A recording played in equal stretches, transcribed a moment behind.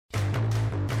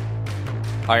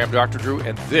Hi, I'm Dr. Drew,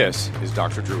 and this is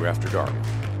Dr. Drew After Dark.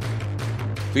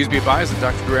 Please be advised that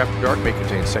Dr. Drew After Dark may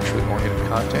contain sexually oriented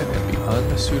content and be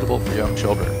unsuitable for young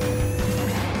children.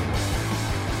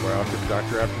 Welcome to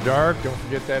Dr. After Dark. Don't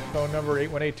forget that phone number,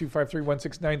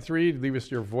 818-253-1693. Leave us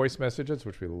your voice messages,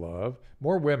 which we love.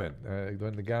 More women.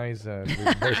 When the guys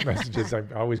leave voice messages, I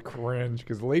always cringe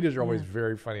because the ladies are always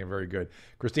very funny and very good.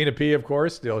 Christina P., of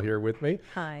course, still here with me.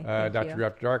 Hi. Dr. Drew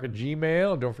After Dark at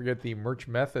Gmail. Don't forget the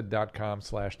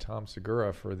merchmethod.com/Tom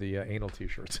Segura for the anal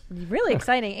t-shirts. Really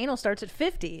exciting. Anal starts at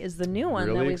 50 is the new one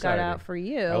Really that we've exciting. got out for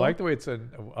you. I like the way it's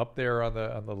up there on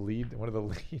the lead, one of the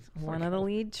lead. One of the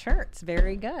lead shirts.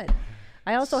 Very good.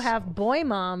 I also have Boy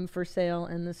Mom for sale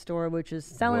in the store, which is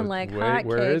selling hotcakes.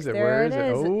 Where is it? There Where it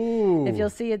is it? Oh. If you'll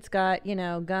see, it's got,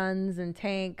 guns and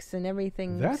tanks and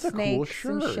everything. That's a cool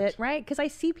shirt. And shit, right? Because I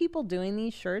see people doing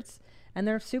these shirts, and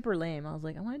they're super lame. I was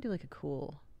like, I want to do like a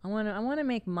cool. I want to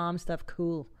make mom stuff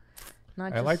cool.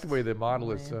 Not I like the way the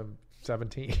model is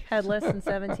 17. Headless and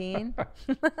 17.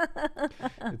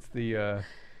 It's the,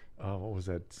 what was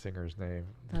that singer's name?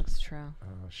 That's true.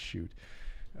 Shoot.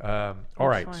 All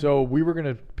right, so we were going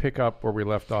to pick up where we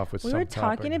left off with we some were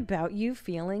talking topic. about you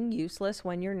feeling useless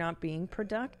when you're not being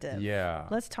productive. Yeah.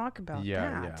 Let's talk about that.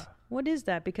 Yeah. What is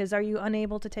that? Because are you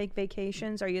unable to take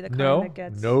vacations? Are you the kind that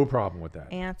gets no problem with that.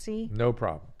 antsy? No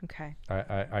problem. Okay.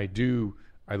 I do.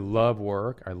 I love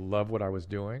work. I love what I was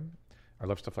doing. I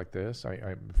love stuff like this.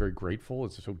 I'm very grateful.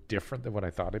 It's so different than what I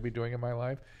thought I'd be doing in my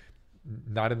life.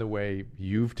 Not in the way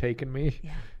you've taken me.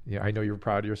 Yeah, I know you're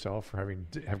proud of yourself for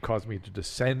have caused me to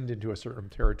descend into a certain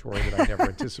territory that I never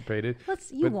anticipated.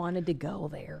 You wanted to go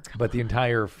there. But the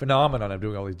entire phenomenon of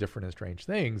doing all these different and strange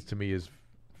things to me is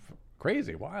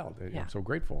crazy, wild. Yeah. I'm so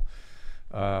grateful.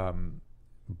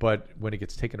 But when it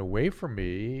gets taken away from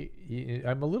me,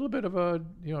 I'm a little bit of a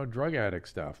drug addict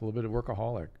stuff, a little bit of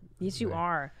workaholic. Yes, you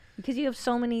are. Because you have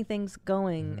so many things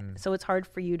going, so it's hard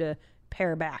for you to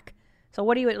pare back. So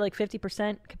what are you at, like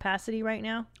 50% capacity right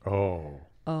now? Oh.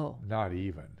 Not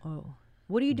even. Oh.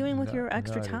 What are you doing with your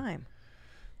extra time?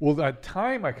 Well, that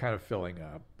time I kind of filling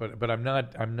up, but I'm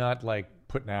not like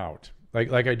putting out.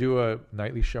 Like I do a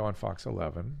nightly show on Fox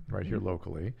 11 right here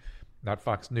locally. Not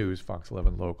Fox News, Fox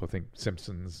 11 local. I think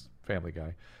Simpsons, Family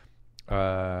Guy.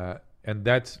 And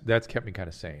that's kept me kind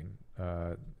of sane.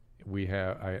 I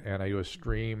do a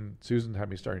stream. Susan had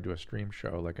me starting to do a stream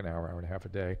show, like an hour and a half a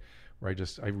day, where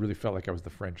I really felt like I was the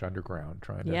French underground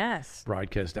trying to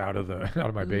broadcast out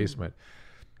of my basement.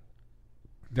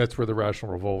 That's where the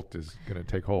Rational Revolt is going to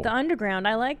take hold. The underground,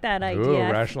 I like that idea. Ooh,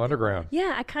 Rational Underground.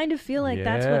 Yeah, I kind of feel like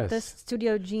that's what this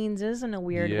Studio Jeans is in a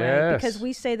weird way, because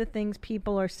we say the things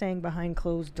people are saying behind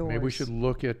closed doors. Maybe we should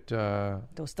look at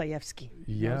Dostoevsky.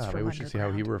 Yeah, maybe we should see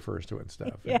how he refers to it and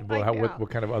stuff. Yeah, what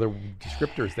kind of other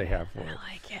descriptors they have for it.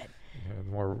 I like it.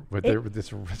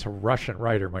 It's a Russian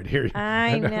writer might hear you.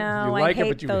 I know. You like I hate it,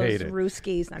 but you those hate it.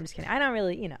 Ruskies. I'm just kidding. I don't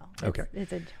really, Okay.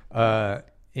 It's a.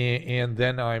 And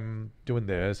then I'm doing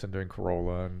this and doing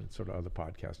Corolla and sort of other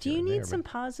podcasts. Do you need some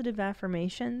positive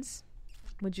affirmations?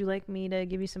 Would you like me to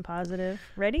give you some positive?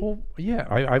 Ready? Well, yeah.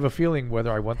 I have a feeling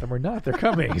whether I want them or not, they're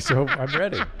coming. So I'm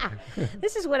ready.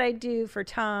 This is what I do for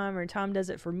Tom, or Tom does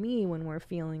it for me when we're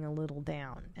feeling a little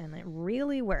down. And it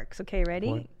really works. Okay,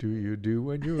 ready? What do you do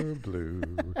when you're blue?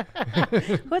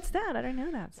 What's that? I don't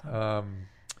know that song.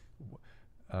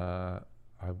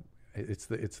 It's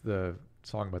the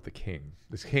song about the king.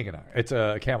 This king and I. It's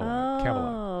a Camelot.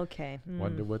 Oh, okay.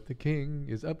 Wonder what the king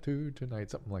is up to tonight.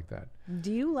 Something like that.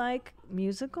 Do you like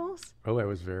musicals? Oh, I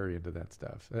was very into that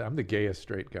stuff. I'm the gayest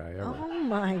straight guy ever. Oh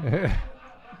my!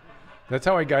 That's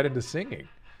how I got into singing.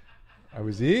 I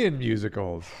was in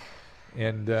musicals.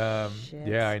 And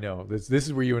yeah, I know. This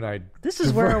is where you and I. This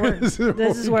is where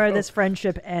this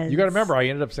friendship ends. You got to remember, I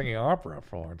ended up singing opera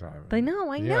for a long time. I know.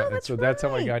 That's so that's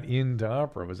how I got into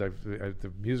opera. Was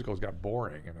the musicals got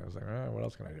boring, and I was like, what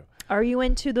else can I do? Are you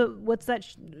into what's that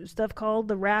stuff called?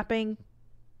 The rapping,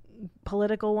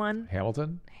 political one.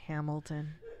 Hamilton.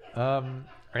 I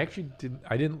actually didn't.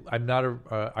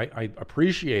 I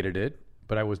appreciated it.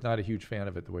 But I was not a huge fan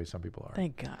of it the way some people are.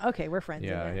 Thank God. Okay, we're friends.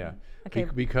 Yeah. Okay.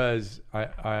 Because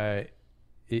I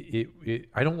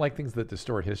don't like things that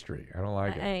distort history. I don't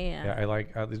like it. I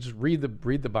like just read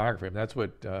the biography. I mean, that's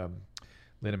what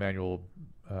Lin Emanuel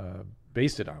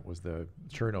based it on, was the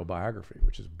Chernow biography,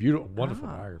 which is beautiful, wonderful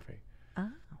biography. Oh.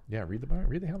 Yeah, read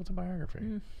the Hamilton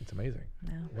biography. It's amazing.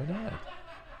 No. Why not?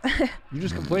 You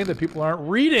just complain that people aren't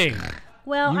reading.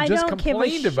 Well, I don't give a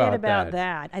shit about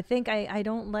that. I think I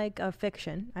don't like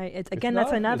fiction. That's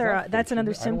another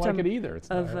symptom I don't like it either.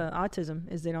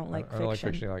 autism is they don't like fiction. I don't like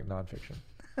fiction. I like nonfiction.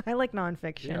 I like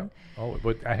nonfiction. Yeah. Oh,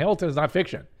 but Hamilton is not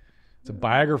fiction. It's a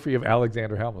biography of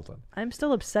Alexander Hamilton. I'm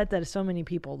still upset that so many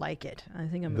people like it. I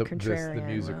think I'm a contrarian. The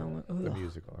musical. The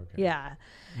musical. Okay. Yeah.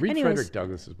 Read Frederick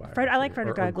Douglass's biography. I like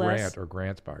Frederick Douglass. Or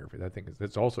Grant's biography. I think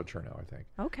it's also Chernow, I think.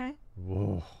 Okay.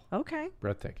 Whoa. Okay.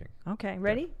 Breathtaking. Okay.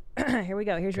 Ready? Here we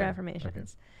go. Here's your affirmations. Okay.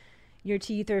 Your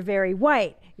teeth are very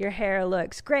white. Your hair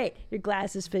looks great. Your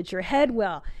glasses fit your head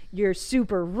well. You're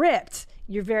super ripped.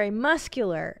 You're very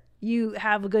muscular. You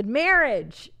have a good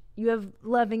marriage. You have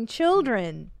loving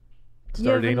children. You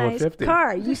have a nice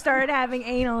car. You started having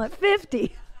anal at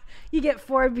 50. You get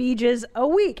 4 beaches a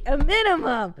week, a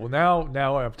minimum. Well,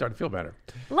 now I'm starting to feel better.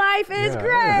 Life is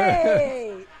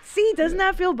great. See, doesn't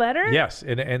that feel better? Yes,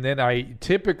 and then I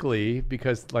typically,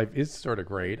 because life is sort of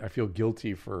great, I feel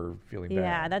guilty for feeling bad.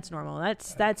 Yeah, that's normal.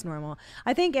 That's normal.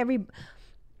 I think I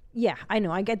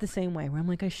know. I get the same way where I'm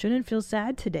like, I shouldn't feel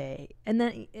sad today. And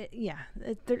then,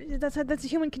 that's a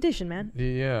human condition, man.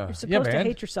 Yeah. You're supposed to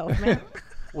hate yourself, man.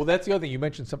 Well, that's the other thing. You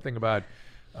mentioned something about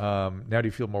now do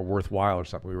you feel more worthwhile or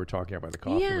something? We were talking about the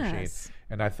coffee machine.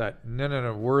 And I thought,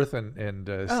 no, worth and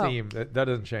esteem, that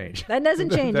doesn't change. That doesn't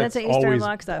change. That's an Eastern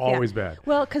Bloc stuff. Always bad.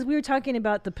 Well, because we were talking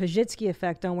about the Pajitsky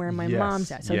effect on where my mom's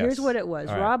at. So here's what it was.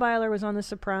 All Rob Eiler was on The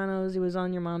Sopranos. He was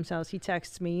on your mom's house. He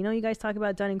texts me, you guys talk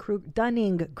about Dunning-Kruger.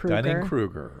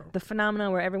 Dunning-Kruger. The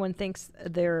phenomenon where everyone thinks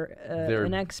they're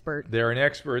an expert. They're an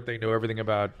expert. They know everything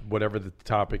about whatever the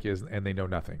topic is, and they know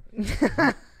nothing.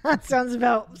 That sounds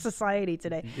about society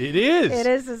today. It is. It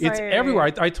is society. It's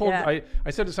everywhere.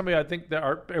 I said to somebody, I think that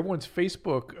everyone's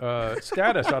Facebook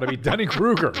status ought to be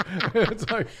Dunning-Kruger. It's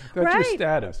like, that's your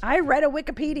status. I read a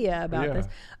Wikipedia about this.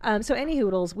 So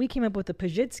anyhoodles, we came up with the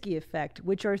Pajitsky effect,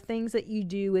 which are things that you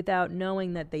do without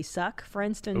knowing that they suck. For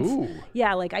instance,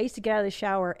 like I used to get out of the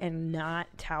shower and not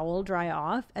towel dry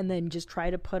off and then just try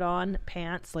to put on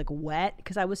pants like wet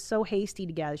because I was so hasty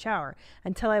to get out of the shower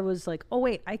until I was like, oh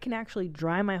wait, I can actually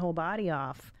dry my whole body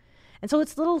off. And so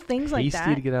it's little things like that.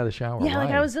 Hasty to get out of the shower. Yeah,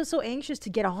 like I was just so anxious to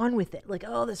get on with it. Like,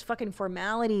 this fucking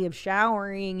formality of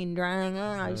showering and drying.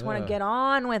 I just want to get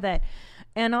on with it.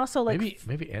 And also, like,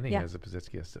 maybe Annie has a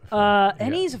Pajitsky effect.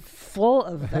 Annie's full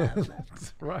of them.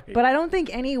 That's right. But I don't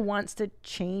think Annie wants to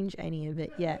change any of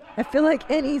it yet. I feel like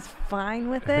Annie's fine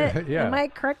with it. You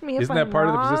might correct me if Isn't I'm that part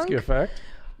wrong. of the Pajitsky effect?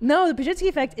 No, the Pajitsky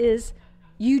effect is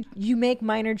you make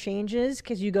minor changes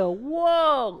because you go,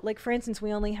 whoa. Like, for instance,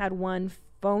 we only had one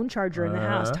phone charger in the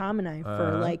house, Tom and I,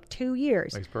 for like 2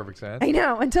 years. Makes perfect sense. I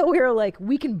know, until we were like,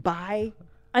 we can buy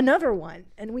another one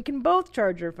and we can both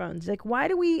charge our phones. Like, why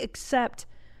do we accept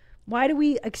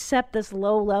this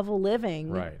low level living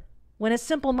when a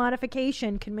simple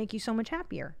modification can make you so much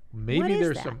happier? Maybe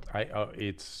there's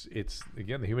it's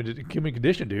again the human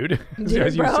condition, dude.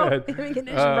 As you said, human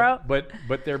condition, bro.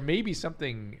 But there may be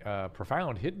something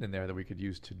profound hidden in there that we could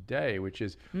use today, which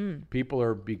is people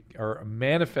are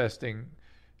manifesting.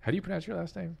 How do you pronounce your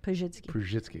last name?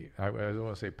 Pajitsky. I don't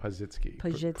want to say Pajitsky.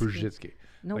 Pajitsky.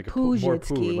 No, like Pujitsky. More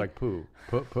poo, like poo.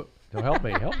 No, help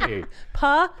me.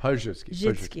 Pajitsky.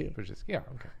 Yeah,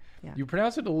 okay. Yeah. You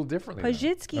pronounce it a little differently.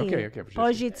 Pajitsky. Okay.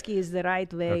 Pajitsky is the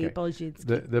right way. Okay.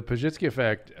 Pajitsky. The Pajitsky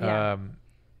effect.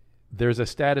 There's a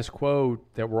status quo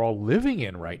that we're all living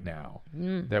in right now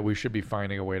that we should be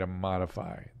finding a way to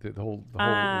modify. The whole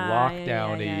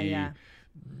lockdown-y,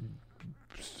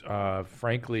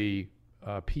 frankly,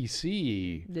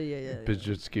 PC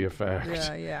Pajitsky effect.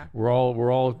 Yeah. We're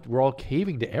all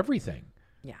caving to everything.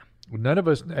 Yeah. None of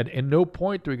us at no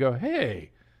point do we go,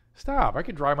 hey, stop! I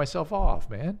can dry myself off,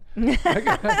 man.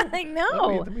 I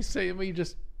know. Let me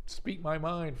just speak my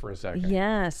mind for a second.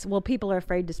 Yes. Well, people are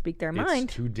afraid to speak their mind.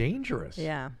 It's too dangerous.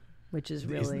 Yeah, which is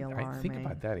really alarming. I think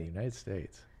about that in the United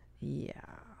States. Yeah,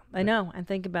 I know. I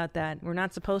think about that. We're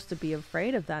not supposed to be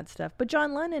afraid of that stuff. But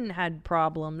John Lennon had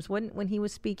problems when he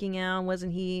was speaking out.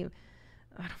 Wasn't he?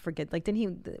 I don't forget. Like,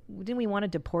 didn't we want to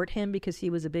deport him because he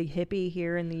was a big hippie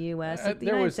here in the U.S.?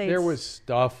 There was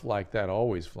stuff like that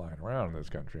always flying around in this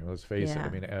country. Let's face it. I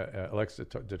mean, Alexis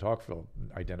de Tocqueville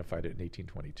identified it in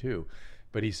 1822,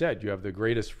 but he said you have the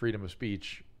greatest freedom of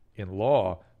speech in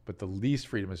law, but the least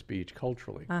freedom of speech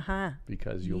culturally,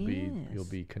 because you'll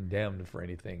be condemned for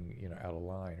anything out of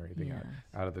line or anything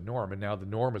out of the norm. And now the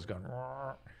norm has gone.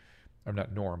 I'm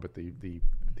not norm, but the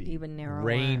even narrower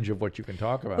range of what you can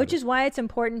talk about. Which is why it's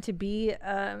important to be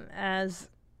as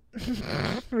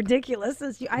ridiculous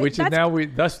as you.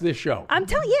 Thus this show. I'm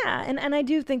telling and I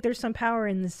do think there's some power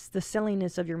in the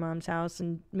silliness of your mom's house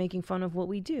and making fun of what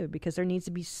we do, because there needs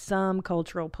to be some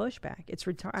cultural pushback.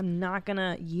 I'm not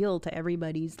gonna yield to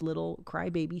everybody's little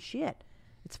crybaby shit.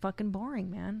 It's fucking boring,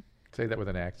 man. Say that with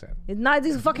an accent. It's not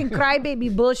this fucking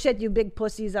crybaby bullshit, you big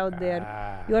pussies out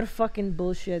there. You're fucking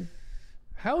bullshit.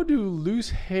 How do loose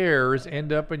hairs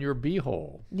end up in your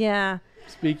beehole? Yeah.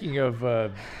 Speaking of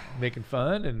making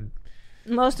fun and...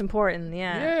 Most important,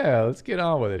 yeah. Yeah, let's get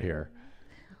on with it here.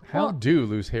 How do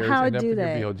loose hairs end up in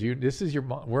your beehole? This is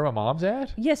where my mom's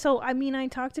at? Yeah, so, I mean, I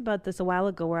talked about this a while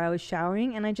ago where I was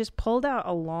showering and I just pulled out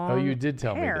a long Oh, you did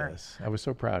tell hair. me this. I was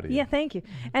so proud of you. Yeah, thank you.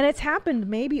 And it's happened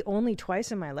maybe only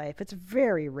twice in my life. It's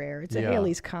very rare. It's a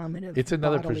Haley's Comet of It's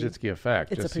another bodily. Pajitsky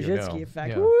effect. It's a Pajitsky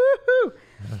effect. Yeah.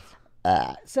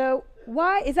 Woohoo! So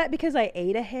why is that? Because I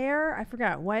ate a hair? I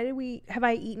forgot. Have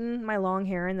I eaten my long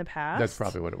hair in the past? That's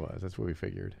probably what it was. That's what we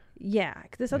figured. Yeah,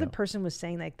 'cause this other person was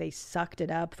saying like they sucked it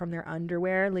up from their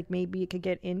underwear. Like maybe it could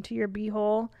get into your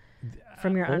beehole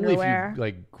from your underwear. If you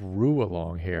like grew a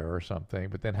long hair or something,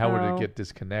 but then how would it get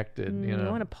disconnected? You know,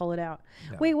 I want to pull it out.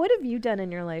 No. Wait, what have you done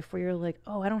in your life where you're like,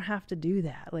 oh, I don't have to do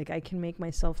that. Like I can make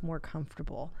myself more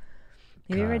comfortable.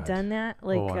 Have you ever done that?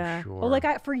 Like, I'm sure. Well,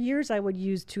 like for years I would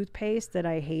use toothpaste that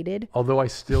I hated. Although I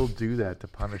still do that to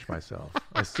punish myself.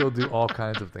 I still do all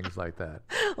kinds of things like that.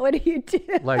 What do you do?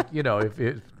 Like, you know, if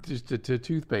it just to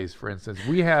toothpaste, for instance,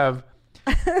 I have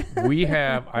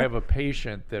a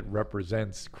patient that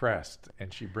represents Crest,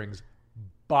 and she brings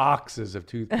boxes of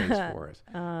toothpaste for us.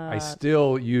 I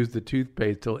still use the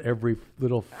toothpaste till every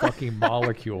little fucking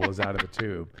molecule is out of the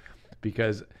tube,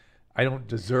 because I don't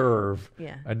deserve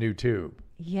a new tube.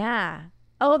 Yeah.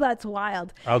 Oh, that's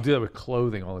wild. I'll do that with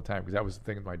clothing all the time, because that was the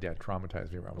thing my dad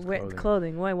traumatized me around was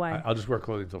clothing. Why? I'll just wear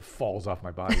clothing until it falls off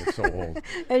my body. It's so old.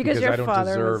 because I don't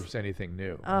deserve anything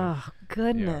new. Oh,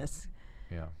 goodness.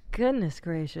 Yeah. Goodness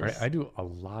gracious. I do a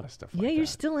lot of stuff like that. Yeah, you're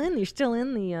still in the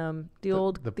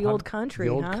old country,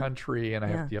 The old huh? country,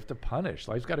 and you have to punish.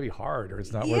 Life's got to be hard, or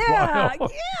it's not worthwhile. Yeah, what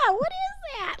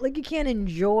is that? Like you can't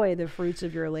enjoy the fruits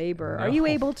of your labor. No. Are you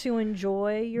able to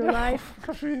enjoy your life?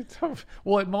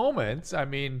 Well, at moments, I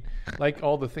mean, like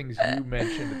all the things you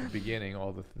mentioned at the beginning,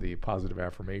 all the positive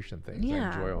affirmation things. I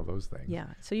enjoy all those things. Yeah.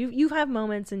 So you have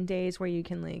moments and days where you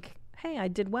can like, hey, I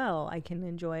did well. I can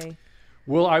enjoy.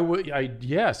 Well,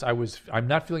 I'm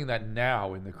not feeling that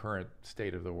now in the current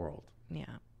state of the world. Yeah.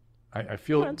 I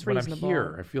feel it when reasonable. I'm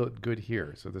here. I feel it good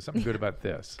here. So there's something good about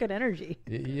this. Good energy.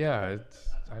 Yeah.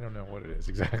 I don't know what it is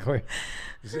exactly.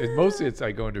 Mostly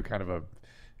I go into kind of a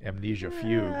amnesia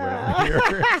fugue when I'm here.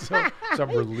 so I'm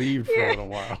relieved for a little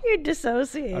while. You're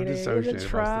dissociating. I'm dissociated most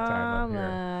of the time I'm here.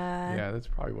 Trauma. Yeah, that's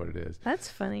probably what it is. That's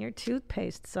funny. Your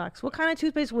toothpaste sucks. What kind of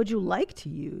toothpaste would you like to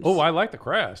use? Oh, I like the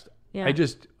Crest. Yeah.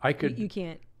 You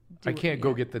can't. I can't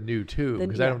go get the new tube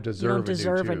because I don't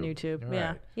deserve a new tube. Right.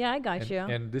 Yeah. Yeah, I got you.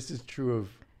 And this is true of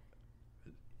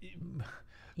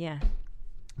yeah.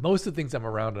 most of the things I'm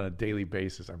around on a daily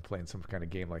basis. I'm playing some kind of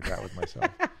game like that with myself.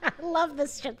 I love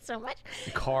this shit so much.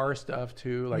 Car stuff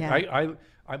too. Like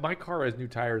my car has new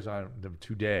tires on them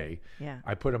today. Yeah.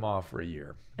 I put them off for a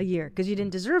year. A year, because you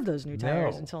didn't deserve those new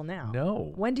tires until now.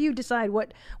 No. When do you decide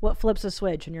what flips a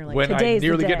switch and you're like, when today's I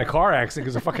nearly the get day. in a car accident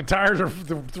because the fucking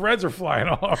the threads are flying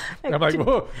off. I'm like,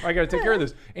 whoa, I got to take care of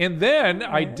this. And then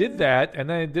I did that, and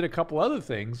then I did a couple other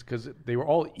things because they were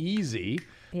all easy.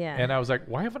 Yeah. And I was like,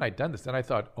 why haven't I done this? Then I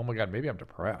thought, oh my God, maybe I'm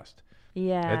depressed.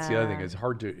 Yeah. That's the other thing. It's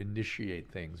hard to initiate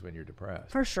things when you're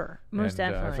depressed. For sure. Most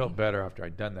definitely. I felt better after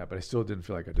I'd done that, but I still didn't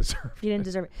feel like I deserved it. You didn't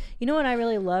deserve it. You know what I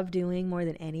really love doing more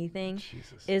than anything?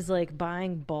 Jesus. Is like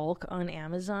buying bulk on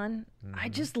Amazon. Mm-hmm. I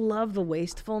just love the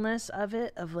wastefulness of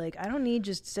it. Of like, I don't need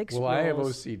just 6 rolls. Well, I have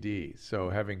OCD, so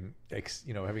having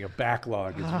a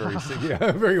backlog is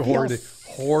very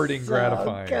hoarding,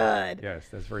 gratifying. Good. Yes,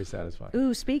 that's very satisfying.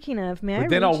 Ooh, speaking of,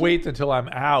 then I'll wait until I'm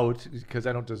out because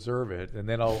I don't deserve it, and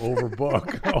then I'll overbook,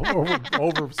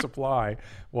 oversupply.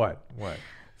 What?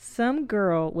 Some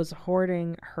girl was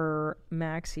hoarding her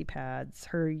maxi pads,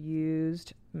 her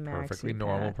used maxi perfectly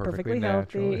normal, pad. perfectly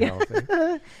natural,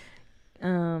 healthy.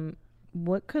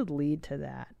 What could lead to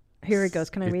that? Here it goes.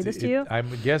 Can I read this to you? I'm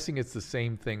guessing it's the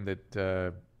same thing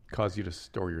that caused you to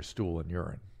store your stool and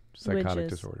urine. Psychotic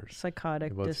disorders. Psychotic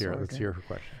disorder. Let's hear her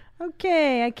question.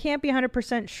 Okay, I can't be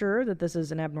 100% sure that this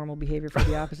is an abnormal behavior for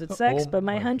the opposite sex, but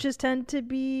my hunches tend to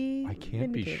be I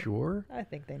can't be sure? I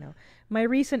think they know. My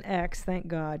recent ex, thank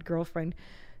God, girlfriend,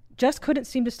 just couldn't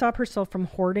seem to stop herself from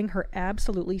hoarding her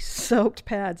absolutely soaked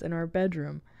pads in our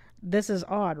bedroom. This is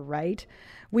odd, right?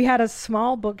 We had a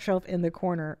small bookshelf in the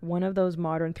corner, one of those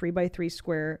modern 3x3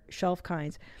 square shelf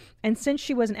kinds. And since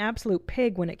she was an absolute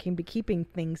pig when it came to keeping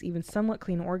things even somewhat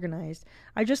clean and organized,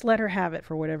 I just let her have it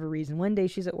for whatever reason. One day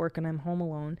she's at work and I'm home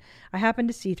alone. I happened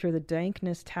to see through the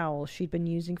dankness towel she'd been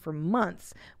using for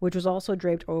months, which was also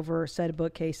draped over said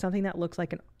bookcase, something that looks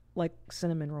like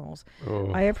cinnamon rolls.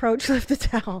 Oh. I approach, lift the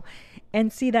towel,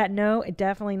 and see that no, it's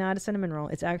definitely not a cinnamon roll.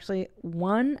 It's actually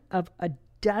one of a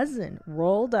dozen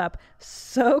rolled up,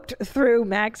 soaked through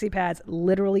maxi pads,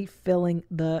 literally filling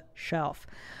the shelf.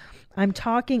 I'm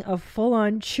talking a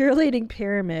full-on cheerleading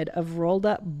pyramid of rolled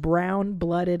up,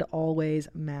 brown-blooded, always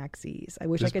maxis. I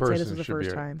wish I could say this was the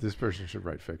first time. This person should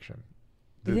write fiction.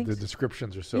 The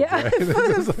descriptions are so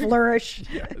good. Flourish.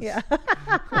 Yes. Yeah.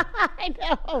 I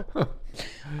know.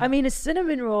 I mean, a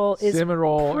cinnamon roll is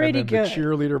pretty and then good. The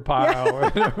cheerleader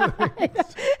pile.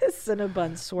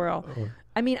 Cinnabon swirl.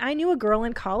 I mean, I knew a girl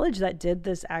in college that did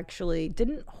this actually.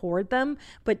 Didn't hoard them,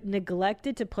 but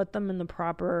neglected to put them in the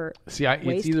proper See,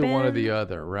 it's either bin. one or the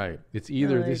other, right? It's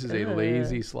either Like, this is a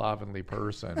lazy, slovenly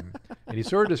person. And he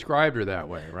sort of described her that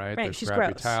way, right? Right, The she's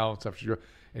crappy gross. towel and stuff.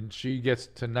 And she gets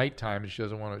to nighttime and she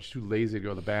doesn't want to, she's too lazy to go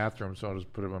to the bathroom, so I'll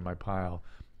just put them in my pile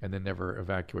and then never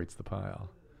evacuates the pile.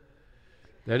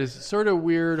 That is sort of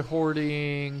weird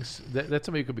hoarding. That's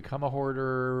somebody who could become a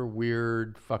hoarder,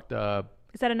 weird, fucked up.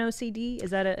 Is that an OCD? Is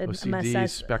that an OCD,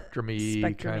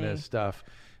 spectrum-y kind of stuff.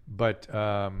 But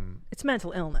it's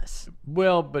mental illness.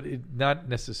 Well, but not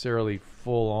necessarily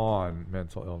full-on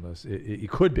mental illness. It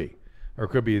could be, or it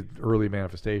could be early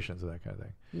manifestations of that kind of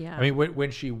thing. Yeah. I mean,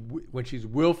 when she's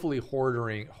willfully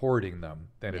hoarding them,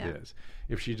 then it is.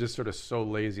 If she's just sort of so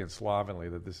lazy and slovenly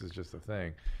that this is just a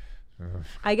thing.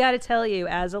 I got to tell you,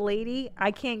 as a lady,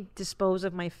 I can't dispose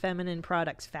of my feminine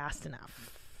products fast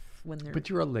enough when they're But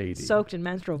you're a lady. soaked in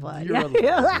menstrual blood. You're a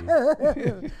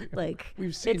lady. Like,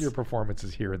 We've seen your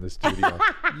performances here in the studio.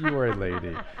 You are a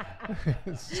lady.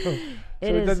 so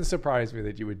it doesn't surprise me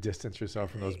that you would distance yourself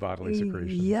from those bodily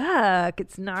secretions. Yuck.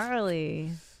 It's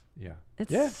gnarly. Yeah.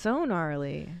 It's so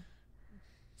gnarly.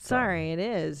 Sorry, it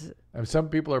is. Some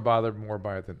people are bothered more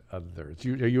by it than others.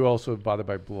 Are you also bothered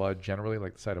by blood generally,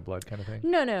 like the sight of blood kind of thing?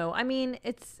 No. I mean,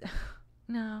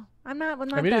 no, I'm not.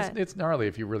 I mean, it's gnarly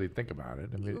if you really think about it.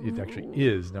 I mean, it actually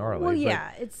is gnarly. Well,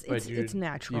 yeah, it's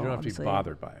natural. You don't have to be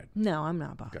bothered by it. No, I'm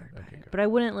not bothered by it. Good. But I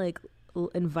wouldn't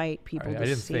invite people to see it. I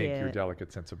didn't think your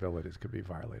delicate sensibilities could be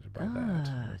violated by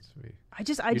that.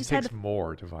 It takes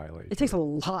more to violate. It takes a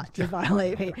lot to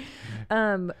violate me.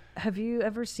 Have you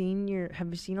ever seen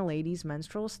a lady's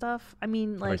menstrual stuff? I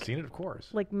mean, like, I've seen it, of course.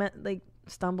 Like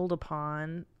stumbled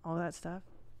upon all that stuff,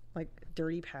 like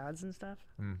dirty pads and stuff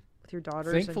with your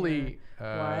daughters. Thankfully, and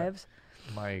your wives.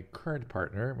 My current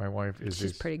partner, my wife,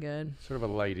 she's pretty good. Sort of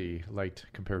a light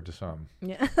compared to some.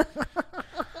 Yeah.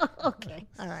 Okay.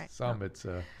 All right. Some it's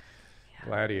a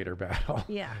gladiator battle.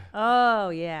 Yeah. Oh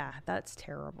yeah, that's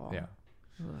terrible. Yeah.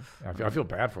 I feel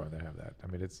bad for them to have that. I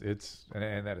mean, it's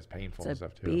and that is painful and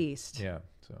stuff too. Beast. Yeah.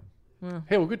 So,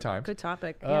 hey, well, good times. Good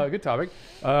topic. Good topic.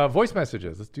 Voice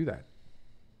messages. Let's do that.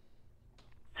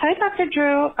 Hi, Dr.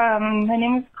 Drew. My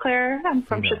name is Claire. I'm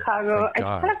from Chicago. I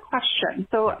just had a question.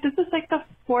 So this is like the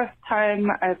fourth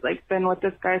time I've been with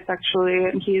this guy sexually,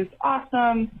 and he's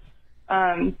awesome.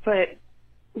 But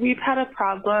we've had a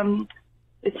problem.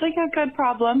 It's like a good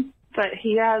problem, but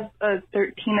he has a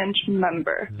 13-inch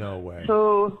member. No way.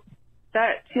 So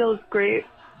that feels great,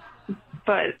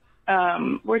 but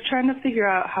we're trying to figure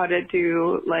out how to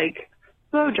do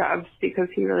blowjobs because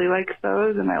he really likes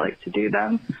those and I like to do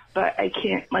them, but I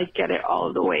can't get it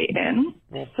all the way in.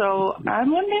 So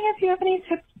I'm wondering if you have any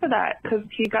tips for that, because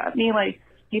he got me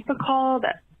Epicol,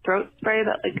 that throat spray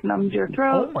that numbs your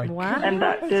throat. Oh my God. And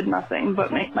that did nothing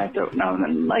but make my throat numb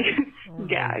and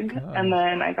gag. And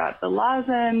then I got the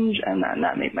lozenge, and then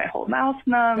that made my whole mouth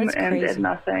numb did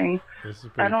nothing.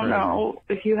 I don't know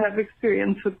if you have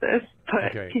experience with this,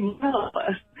 but can you help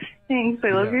us? Thanks. I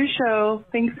love your show.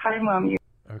 Thanks. Hi, Mom.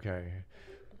 Okay.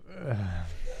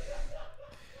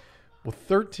 Well,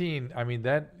 13. I mean,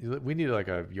 we need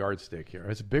a yardstick here.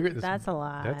 It's bigger. That's a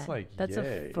lot. That's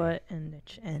a foot and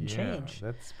change.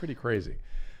 That's pretty crazy.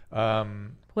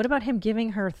 What about him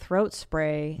giving her throat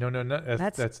spray? No,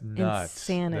 that's nuts.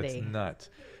 Insanity. That's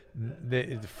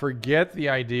nuts. Forget the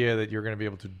idea that you're going to be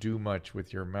able to do much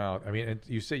with your mouth. I mean,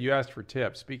 you asked for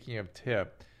tips. Speaking of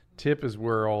tip is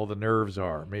where all the nerves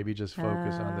are. Maybe just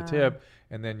focus on the tip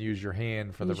and then use your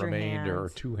hand for the remainder, or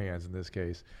two hands in this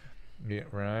case. Yeah,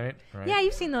 right. Yeah,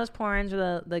 you've seen those porns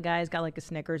where the guy's got a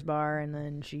Snickers bar and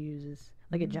then she uses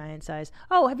a giant size.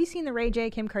 Oh, have you seen the Ray J.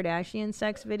 Kim Kardashian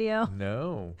sex video?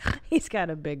 No. He's got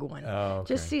a big one. Oh,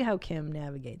 okay. Just see how Kim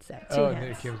navigates that.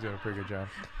 Kim's doing a pretty good job.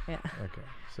 Yeah. Okay.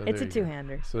 So it's a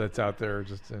two-hander. So that's out there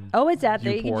just in it's out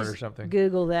there. You can just or something.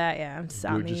 Google that. Yeah, it's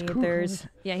on the ethers.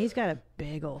 Yeah, he's got a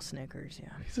big old Snickers. Yeah.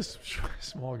 He's a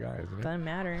small guy, isn't he? Doesn't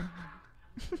matter.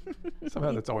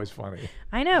 Somehow that's always funny.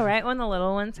 I know, right? When the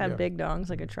little ones have big dongs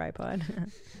like a tripod.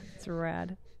 It's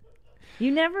rad.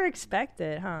 You never expect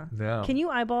it, huh? No. Can you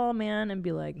eyeball a man and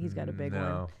be like, he's got a big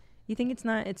one? You think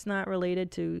it's not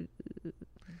related to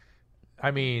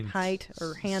I mean, height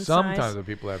or hand sometimes size. when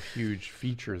people have huge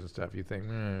features and stuff, you think,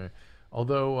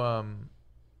 although, I'm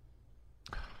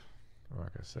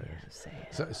not gonna say it. Say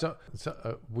it. So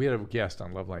we had a guest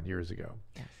on Loveline years ago,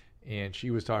 and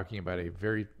she was talking about a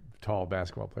very tall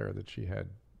basketball player that she had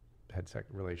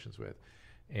relations with,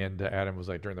 and Adam was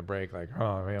like during the break, like,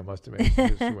 oh man, must have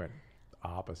been. She went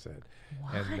opposite,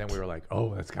 and then we were like,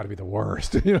 oh, that's got to be the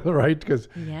worst, right? Because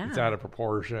it's out of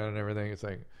proportion and everything. It's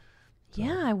like,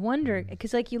 I wonder,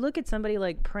 because like you look at somebody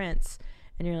like Prince,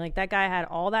 and you're like, that guy had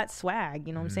all that swag,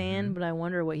 you know what I'm saying? But I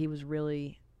wonder what he was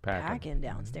really packing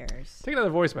downstairs. Take another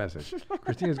voice message.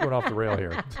 Christina's going off the rail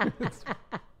here.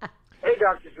 Hey,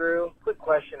 Dr. Drew. Quick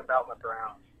question about my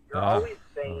Browns. You're always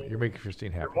saying you're making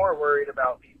Christine happy. You're more worried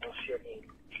about people shitting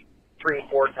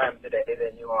 3-4 times a day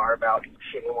than you are about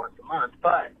shitting once a month.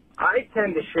 But I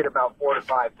tend to shit about 4 to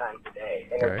 5 times a day.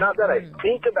 And it's not that I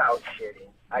think about shitting.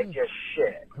 I just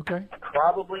shit. Okay.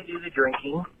 Probably due to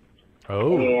drinking.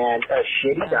 Oh. And a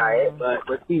shitty diet. But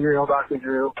let's be real, Dr.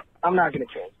 Drew. I'm not going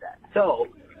to change that. So,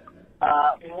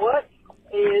 what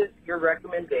is your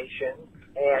recommendation?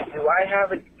 And do I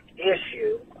have an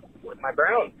issue with my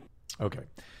Browns? Okay.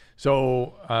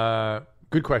 So,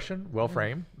 good question. Well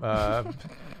framed.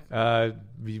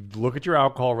 You look at your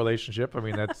alcohol relationship. I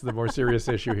mean, that's the more serious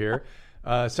issue here.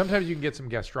 Sometimes you can get some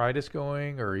gastritis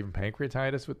going, or even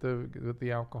pancreatitis with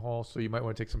the alcohol. So you might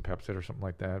want to take some Pepcid or something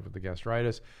like that with the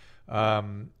gastritis,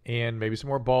 and maybe some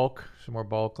more bulk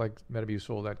like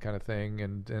Metamucil, that kind of thing,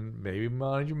 and maybe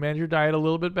manage your diet a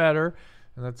little bit better.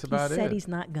 And that's about it. He said he's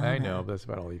not gonna. I know, but that's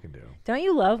about all you can do. Don't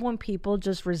you love when people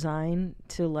just resign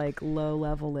to like low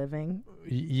level living?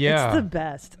 Yeah. It's the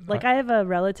best. Like I have a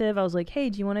relative, I was like, hey,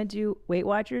 do you want to do Weight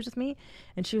Watchers with me?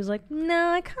 And she was like,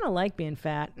 no, I kind of like being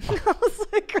fat. I was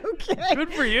like, okay.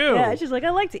 Good for you. Yeah, she's like,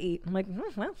 I like to eat. I'm like,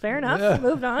 well, fair enough. Yeah.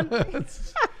 Moved on.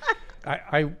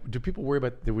 Do people worry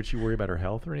about, would she worry about her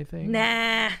health or anything?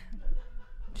 Nah.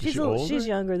 She's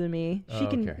younger than me.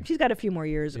 Okay. She's got a few more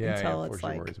years until before it's she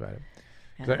like. worries about it.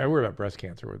 'Cause I worry about breast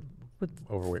cancer with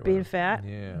overweight being women. fat.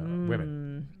 Yeah,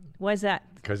 women. Why is that?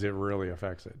 Because it really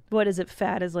affects it. What is it?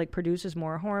 Fat is like produces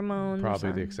more hormones.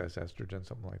 Probably the excess estrogen,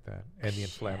 something like that, and the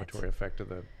inflammatory effect of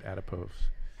the adipose.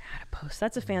 Adipose.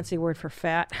 That's a fancy word for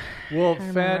fat. Well,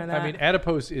 fat. I mean,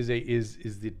 adipose is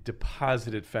the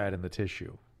deposited fat in the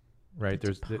tissue. Right,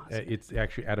 it's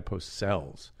actually adipose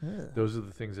cells. Ugh. Those are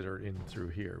the things that are in through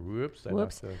here. Whoops.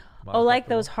 Like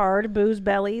those hard booze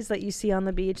bellies that you see on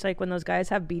the beach, like when those guys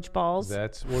have beach balls.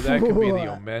 That could be the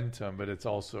omentum, but it's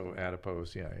also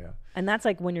adipose. Yeah. And that's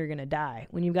like when you're gonna die,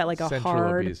 when you've got like a central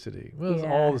hard obesity. Well, it's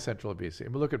all the central obesity.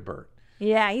 But look at Bert.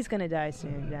 Yeah, he's gonna die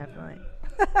soon, definitely.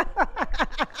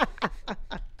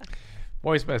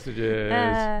 Voice messages.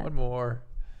 One more.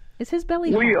 Is his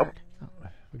belly hard?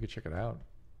 We could check it out.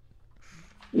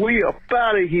 We up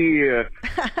out of here.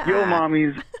 Yo,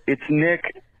 mommies, it's Nick.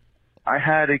 I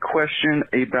had a question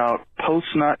about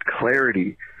post-nut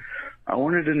clarity. I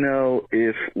wanted to know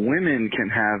if women can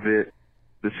have it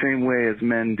the same way as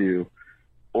men do,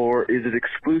 or is it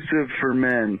exclusive for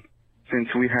men since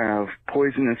we have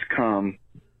poisonous cum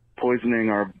poisoning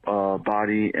our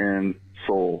body and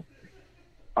soul?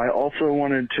 I also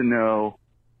wanted to know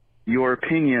your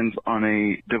opinions on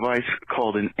a device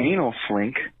called an anal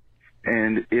slink,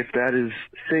 and if that is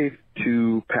safe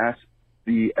to pass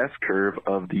the S-curve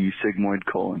of the sigmoid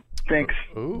colon. Thanks.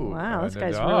 Ooh, wow, this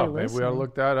guy's really listening. Maybe we ought to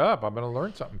look that up. I'm going to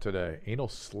learn something today. Anal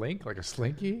slink, like a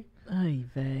slinky? Ay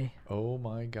vey. Oh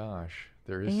my gosh,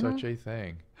 there is Anal? such a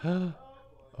thing.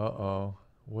 Uh-oh,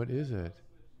 what is it?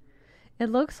 It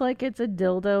looks like it's a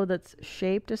dildo that's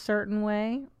shaped a certain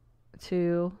way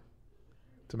to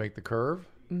make the curve?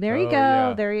 There you go.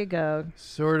 Yeah. There you go.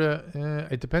 Sort of.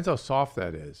 It depends how soft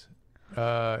that is.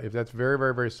 If that's very,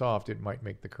 very, very soft, it might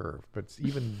make the curve. But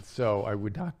even so, I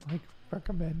would not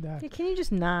recommend that. Yeah, can you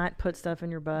just not put stuff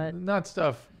in your butt? Not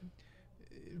stuff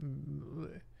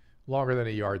longer than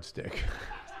a yardstick.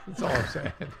 That's all I'm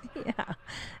saying.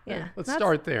 Yeah. Let's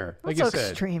start there. Like that's you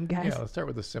said, extreme, guys. Yeah, let's start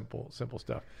with the simple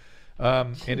stuff.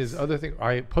 And his other thing,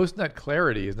 post-nut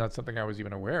clarity is not something I was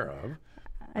even aware of.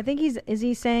 I think is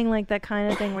he saying like that kind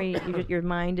of thing where your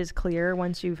mind is clear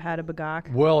once you've had a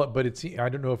bagok? Well, but I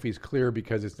don't know if he's clear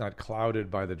because it's not clouded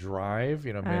by the drive.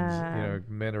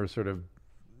 Men are sort of,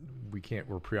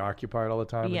 we're preoccupied all the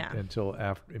time until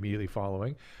immediately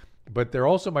following. But there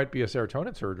also might be a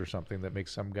serotonin surge or something that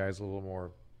makes some guys a little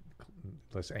more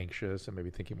less anxious and maybe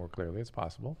thinking more clearly. It's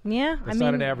possible. Yeah, it's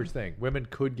not an average thing. Women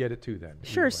could get it too. Then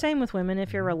sure, same with women.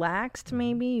 If you're relaxed,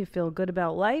 maybe you feel good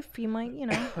about life, you might,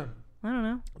 I don't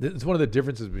know. It's one of the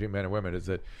differences between men and women is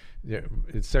that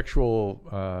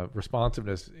sexual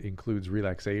responsiveness includes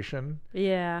relaxation.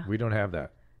 Yeah. We don't have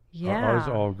that. Yeah. Ours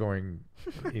all going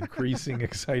increasing,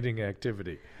 exciting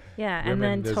activity. Yeah,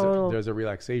 Women, and then there's a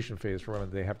relaxation phase for women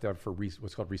they have to have for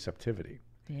what's called receptivity.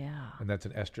 Yeah. And that's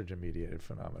an estrogen-mediated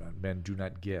phenomenon. Men do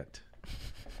not get.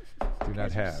 Do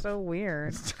not have. So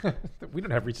weird. We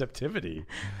don't have receptivity.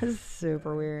 This is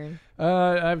super weird.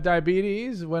 I have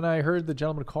diabetes. When I heard the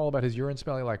gentleman call about his urine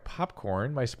smelling like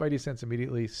popcorn, my spidey sense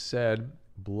immediately said,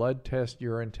 blood test,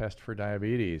 urine test for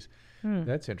diabetes.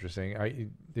 That's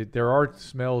interesting. There are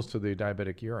smells to the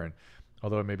diabetic urine,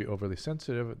 although it may be overly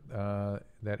sensitive,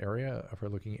 that area, after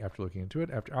looking into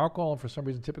it. After alcohol, and for some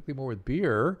reason, typically more with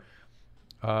beer,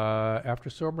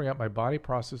 after sobering up, my body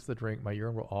processes the drink. My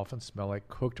urine will often smell like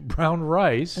cooked brown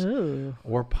rice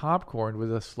or popcorn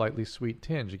with a slightly sweet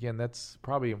tinge. Again, that's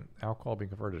probably alcohol being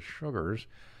converted to sugars.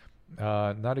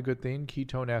 Not a good thing.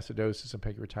 Ketone acidosis and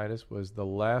pancreatitis was the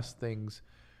last things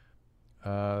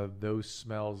those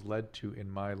smells led to in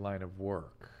my line of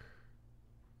work.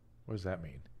 What does that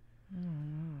mean?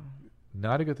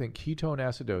 Not a good thing. Ketone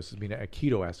acidosis, meaning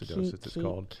ketoacidosis, it's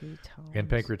called. Ketones. And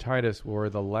pancreatitis were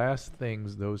the last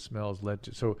things those smells led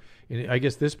to. So I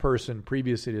guess this person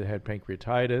previously had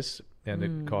pancreatitis, and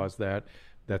it caused that.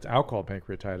 That's alcohol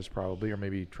pancreatitis probably, or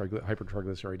maybe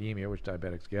hypertriglyceridemia, which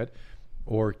diabetics get,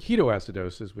 or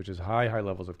ketoacidosis, which is high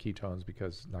levels of ketones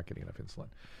because not getting enough insulin.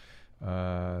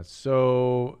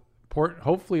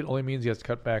 Hopefully it only means he has to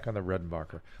cut back on the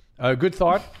Redenbacher. Good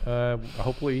thought.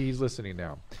 Hopefully he's listening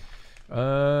now.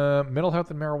 Mental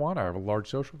health and marijuana. I have a large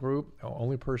social group.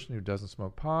 Only person who doesn't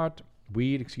smoke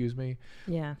weed, excuse me.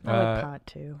 Yeah, I like pot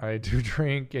too. I do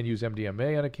drink and use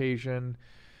MDMA on occasion.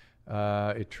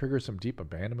 It triggers some deep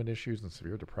abandonment issues and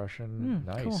severe depression.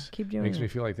 Nice. Cool. Keep doing Makes it. me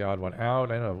feel like the odd one out.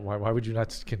 I know. Why would you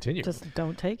not continue? Just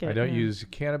don't take it. I don't use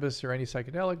cannabis or any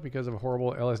psychedelic because of a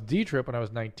horrible LSD trip when I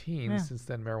was 19. Yeah. Since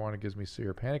then, marijuana gives me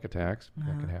severe panic attacks.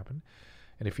 That can happen.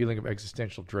 And a feeling of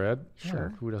existential dread.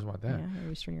 Sure. Who doesn't want that?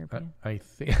 Yeah, Eastern European. I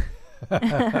think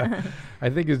I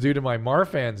think it's due to my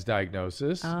Marfan's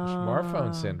diagnosis,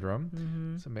 Marfan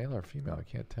syndrome. It's a male or female, I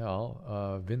can't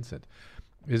tell. Vincent.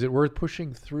 Is it worth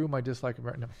pushing through my dislike of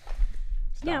marijuana? No.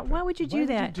 Stop why would you do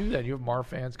that? Why would you do that? You have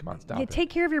Marfan's. Come on, stop it. Take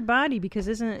care of your body, because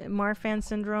isn't Marfan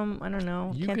syndrome, I don't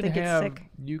know, can't they get sick?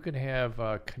 You can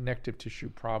have connective tissue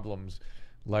problems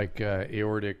like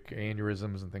aortic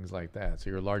aneurysms and things like that. So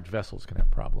your large vessels can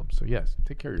have problems. So yes,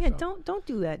 take care of yourself. Yeah, don't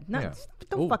do that.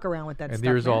 Don't fuck around with that and stuff.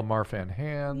 there's man. all Marfan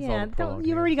hands. Yeah,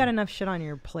 you've already got enough shit on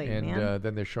your plate, and, man. And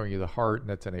then they're showing you the heart, and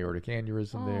that's an aortic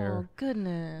aneurysm there. Oh,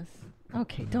 goodness.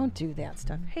 Okay, don't do that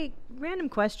stuff. Hey, random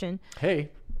question. Hey.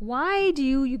 Why do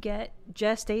you get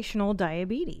gestational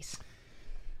diabetes?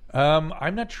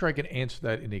 I'm not sure I can answer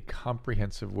that in a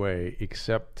comprehensive way,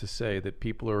 except to say that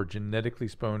people are genetically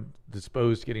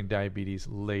disposed to getting diabetes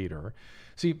later.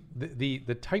 See,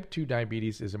 the type 2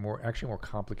 diabetes is actually more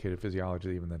complicated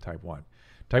physiology even than type 1.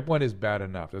 Type 1 is bad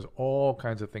enough. There's all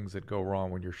kinds of things that go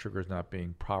wrong when your sugar is not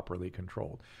being properly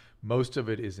controlled. Most of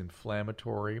it is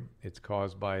inflammatory. It's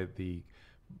caused by the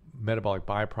metabolic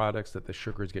byproducts that the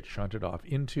sugars get shunted off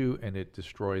into, and it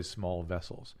destroys small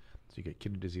vessels. So you get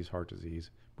kidney disease, heart disease,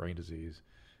 brain disease.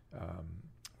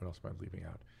 What else am I leaving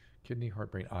out? Kidney,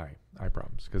 heart, brain, eye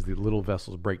problems, because the little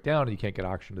vessels break down and you can't get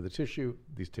oxygen to the tissue.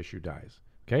 These tissue dies.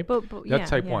 Okay, that's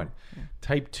type 1. Yeah.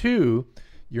 Type 2,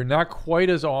 you're not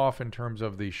quite as off in terms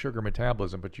of the sugar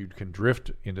metabolism, but you can drift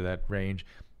into that range.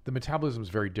 The metabolism is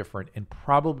very different, and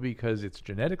probably because it's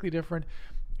genetically different,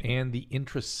 and the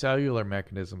intracellular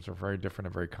mechanisms are very different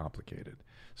and very complicated.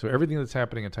 So everything that's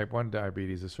happening in type 1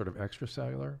 diabetes is sort of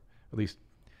extracellular, at least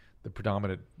the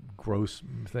predominant gross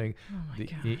thing.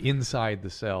 Inside the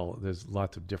cell, there's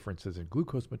lots of differences in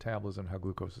glucose metabolism, how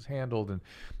glucose is handled, and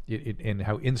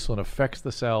how insulin affects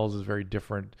the cells is very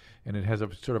different, and it has a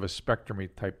sort of a spectrum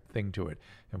type thing to it.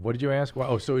 And what did you ask?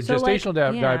 Well, so in gestational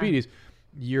diabetes,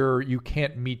 you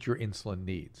can't meet your insulin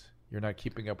needs. You're not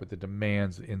keeping up with the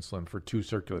demands of insulin for 2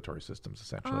 circulatory systems,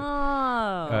 essentially.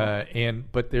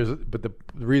 But the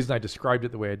reason I described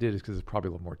it the way I did is because there's probably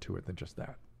a little more to it than just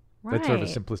that. Right. That's sort of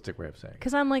a simplistic way of saying it.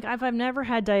 Because I'm like, if I've never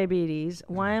had diabetes,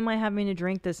 why am I having to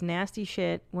drink this nasty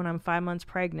shit when I'm 5 months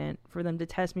pregnant for them to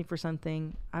test me for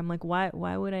something? I'm like, why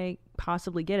would I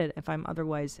possibly get it if I'm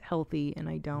otherwise healthy and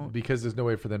I don't? Because there's no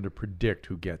way for them to predict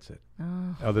who gets it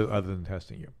other than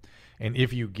testing you. And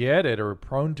if you get it or are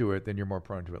prone to it, then you're more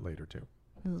prone to it later too.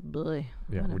 Boy,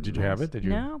 yeah. Did you have it? Did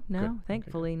you? No. Good.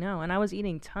 Thankfully, no. And I was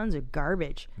eating tons of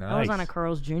garbage. Nice. I was on a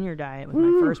Carl's Jr. diet with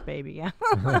my first baby. Yeah,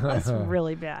 that's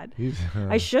really bad.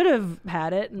 I should have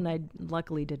had it, and I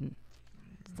luckily didn't.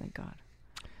 Thank God.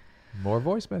 More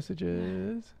voice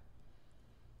messages.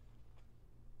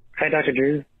 Hi, Dr.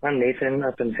 Drew. I'm Nathan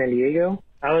up in San Diego.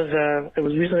 It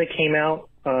was recently came out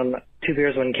on Two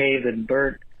Bears, One Cave that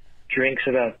Bert drinks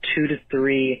about 2 to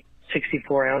 3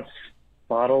 64-ounce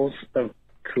bottles of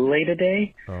Kool-Aid a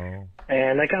day. Oh.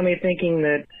 And that got me thinking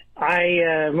that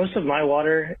most of my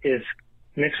water is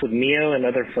mixed with Mio and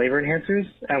other flavor enhancers.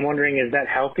 I'm wondering, is that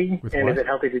healthy? With and what? is it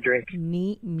healthy to drink 2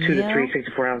 to 3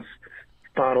 64-ounce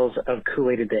bottles of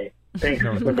Kool-Aid a day? Thanks.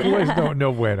 No, Kool-Aid's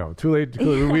no bueno. Too late.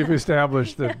 We've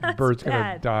established that Bert's going to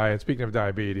bad. die. And speaking of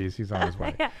diabetes, he's on his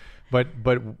way. Yeah. But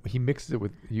he mixes it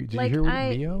with. Did Like, you hear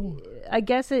with Mio? I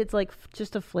guess it's like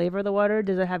just to flavor the water.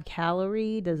 Does it have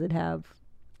calorie? Does it have?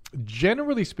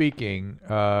 Generally speaking,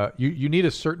 you need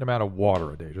a certain amount of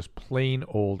water a day, just plain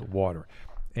old water.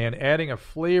 And adding a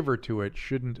flavor to it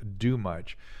shouldn't do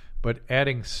much. But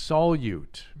adding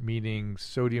solute, meaning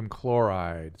sodium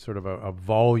chloride, sort of a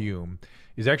volume,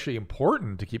 is actually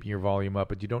important to keeping your volume up,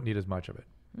 but you don't need as much of it.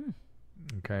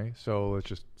 Okay, so let's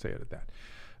just say it at that.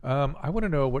 I want to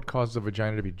know what causes a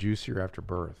vagina to be juicier after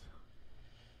birth.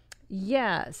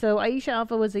 Yeah. So Aisha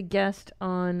Alpha was a guest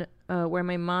on Where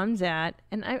My Mom's At,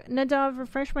 and Nadav,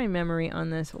 refresh my memory on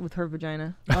this with her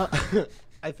vagina.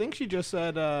 I think she just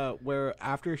said where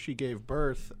after she gave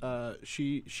birth,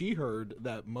 she heard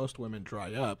that most women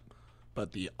dry up,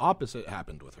 but the opposite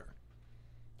happened with her.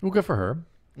 Well, good for her.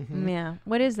 Mm-hmm. Yeah.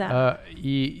 What is that?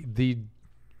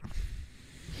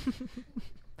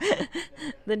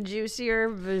 The juicier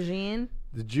vagine.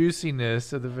 The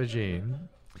juiciness of the vagine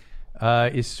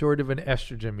is sort of an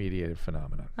estrogen-mediated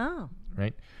phenomenon. Oh.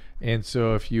 Right? And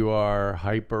so if you are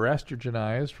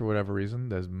hyperestrogenized for whatever reason,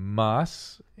 there's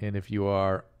mas. And if you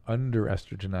are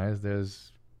underestrogenized,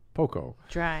 there's poco.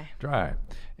 Dry.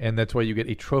 And that's why you get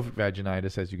atrophic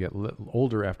vaginitis as you get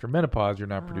older after menopause. You're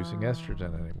not producing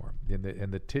estrogen anymore. And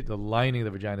the lining of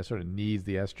the vagina sort of needs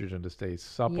the estrogen to stay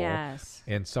supple. Yes.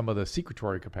 And some of the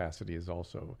secretory capacity is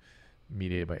also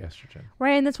mediated by estrogen.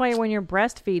 Right, and that's why when you're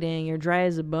breastfeeding, you're dry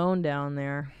as a bone down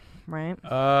there, right?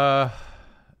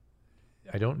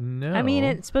 I don't know. I mean,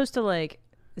 it's supposed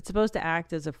to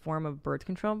act as a form of birth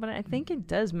control, but I think it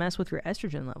does mess with your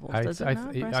estrogen levels. Does it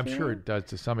not? I'm sure it does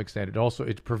to some extent.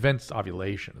 It prevents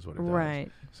ovulation, is what it does. Right.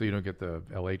 So you don't get the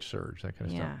LH surge, that kind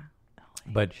of Yeah. stuff.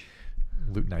 But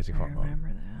luteinizing hormone. I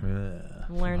remember that.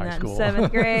 From Learned high that school. in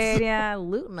 7th grade. Yeah,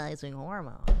 luteinizing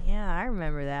hormone. Yeah, I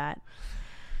remember that.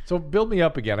 So build me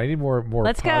up again. I need more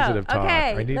Let's positive go. talk.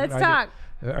 Okay, let's talk.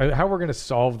 How we're going to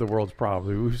solve the world's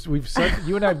problems. We've said,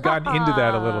 you and I have gotten into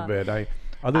that a little bit.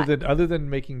 Other than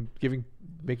making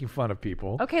fun of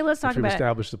people. Okay, let's talk we've about it.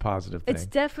 established the positive thing. It's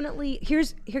definitely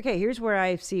here's where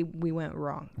I see we went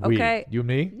wrong. We? Okay, You and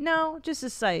me? No, just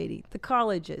society, the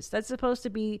colleges. That's supposed to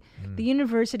be the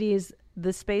university is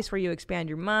the space where you expand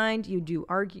your mind. You do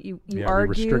argue. You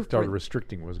argue.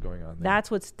 Restricting was going on there.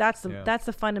 That's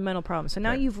the fundamental problem. So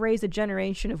now you've raised a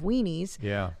generation of weenies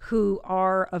who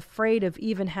are afraid of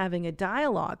even having a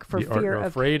dialogue for fear of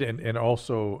afraid and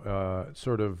also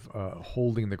sort of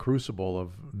holding the crucible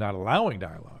of not allowing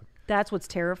dialogue. That's what's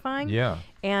terrifying. Yeah.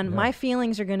 And my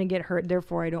feelings are going to get hurt.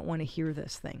 Therefore, I don't want to hear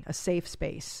this thing. A safe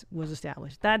space was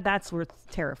established. That's what's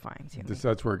terrifying to me.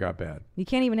 That's where it got bad. You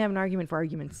can't even have an argument for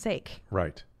argument's sake.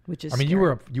 Right. Which is I mean,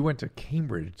 scary. you went to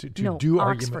Cambridge to No, do Oxford.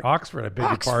 argument. Oxford, I beg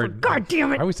your pardon. God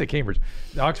damn it. I always say Cambridge.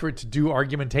 Oxford to do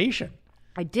argumentation.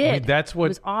 I did. I mean, that's what it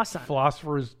was awesome.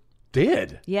 Philosophers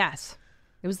did. Yes.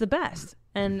 It was the best.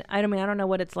 And I don't know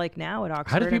what it's like now at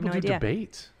Oxford. How do people I have no do idea.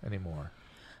 debates anymore?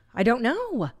 I don't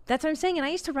know. That's what I'm saying. And I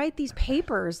used to write these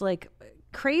papers, like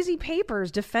crazy papers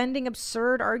defending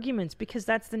absurd arguments because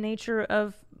that's the nature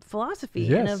of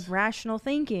philosophy and of rational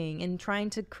thinking and trying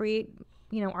to create,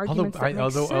 arguments that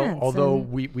make sense. Although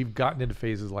we've gotten into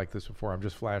phases like this before. I'm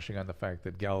just flashing on the fact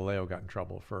that Galileo got in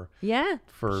trouble for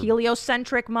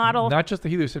heliocentric model. Not just the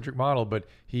heliocentric model, but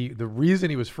the reason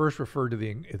he was first referred to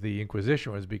the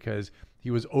Inquisition was because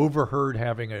he was overheard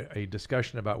having a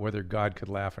discussion about whether God could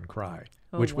laugh and cry,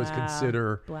 which was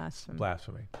considered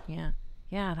blasphemy. Yeah.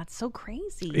 Yeah, that's so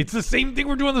crazy. It's the same thing.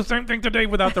 We're doing the same thing today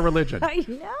without the religion. I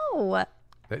know.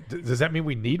 Does that mean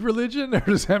we need religion, or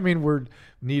does that mean we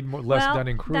need less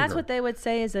Dunning-Kruger? That's what they would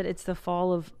say, is that it's the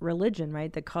fall of religion,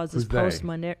 right, that causes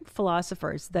postmodern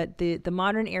philosophers. That the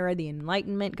modern era, the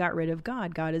Enlightenment, got rid of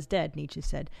God. God is dead, Nietzsche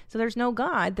said. So there's no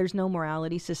God. There's no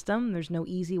morality system. There's no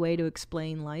easy way to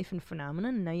explain life and phenomena.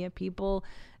 And now you have people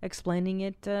explaining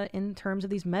it in terms of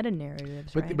these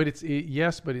meta-narratives, right? But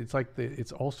it's like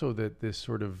it's also that this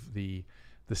sort of the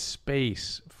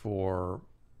space for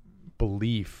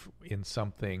belief in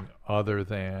something other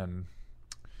than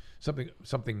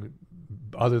something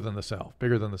other than the self,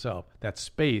 bigger than the self. That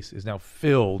space is now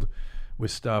filled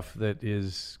with stuff that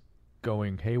is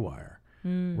going haywire,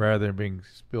 rather than being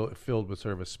filled with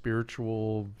sort of a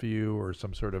spiritual view or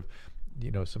some sort of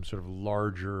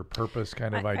larger purpose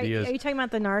kind of ideas. Are you talking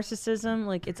about the narcissism?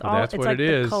 Like it's That's it's what like it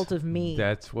the is. cult of me.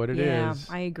 That's what it is. Yeah,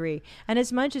 I agree. And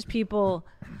as much as people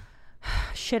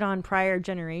shit on prior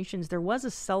generations, there was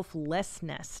a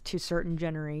selflessness to certain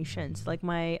generations. Like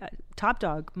my top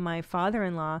dog, my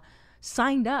father-in-law,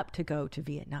 signed up to go to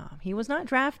Vietnam. He was not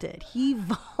drafted. He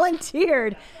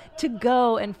volunteered to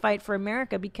go and fight for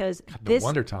America because No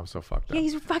wonder Tom's so fucked up. Yeah,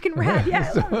 he's a fucking rat.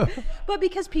 Yeah, but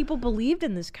because people believed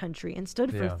in this country and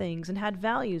stood for things and had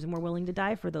values and were willing to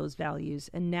die for those values.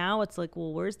 And now it's like,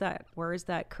 well, where's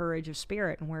that courage of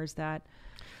spirit, and where's that?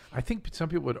 I think some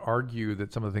people would argue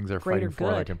that some of the things they're Greater fighting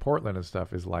for, like good. in Portland and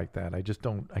stuff, is like that. I just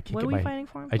don't. I can't. What get are we my, fighting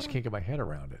for in I just Portland? can't get my head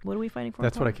around it. What are we fighting for?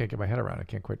 That's what I can't get my head around. I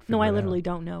can't quite figure No, it I out. literally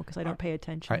don't know because I don't pay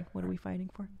attention. What are we fighting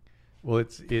for? Well,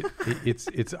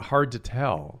 it's hard to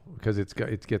tell because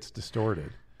it gets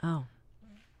distorted. Oh.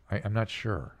 I'm not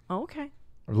sure. Oh, okay.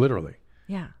 Literally.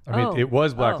 Yeah. I mean, it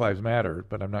was Black Lives Matter,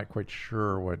 but I'm not quite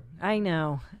sure what. I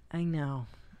know.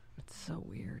 It's so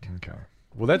weird. Okay.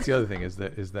 Well, that's the other thing is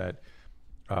that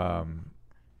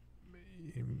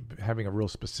having a real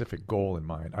specific goal in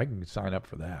mind. I can sign up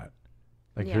for that.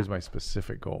 Like, here's my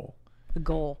specific goal. A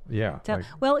goal. Yeah.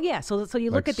 Well, yeah. So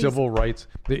you look at these civil rights.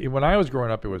 When I was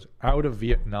growing up, it was out of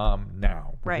Vietnam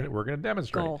now. Right. We're going to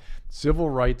demonstrate Goal. civil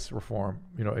rights reform.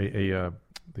 The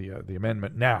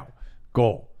amendment now.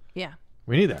 Goal. Yeah.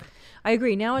 We need that. I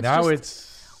agree. Now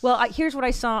it's. Well, here's what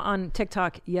I saw on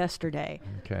TikTok yesterday.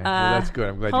 Okay, well, that's good.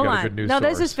 I'm glad you got a good news No,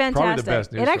 source. this is fantastic. Probably the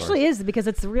best news it actually source. is because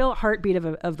it's the real heartbeat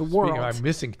of the world. I'm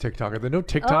missing TikTok. Are there no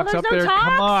TikToks there's up no there? talks?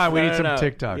 Come on, we need some No.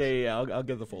 TikToks. Yeah. I'll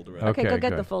get the folder. Right. Okay, go get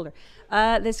good. the folder.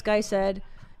 This guy said,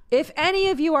 if any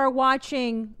of you are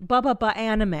watching Bubba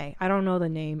anime, I don't know the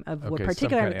name of what Okay, particular,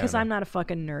 some kind of because anime. I'm not a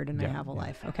fucking nerd and I have a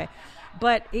life. Okay,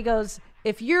 but he goes,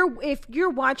 if you're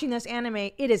watching this anime,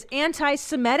 it is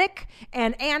anti-Semitic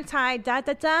and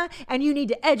anti-da-da-da, and you need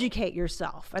to educate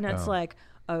yourself. And it's like,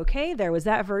 okay, there was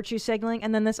that virtue signaling,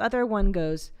 and then this other one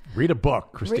goes, Read a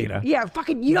book, Christina. yeah,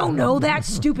 fucking, you don't know that,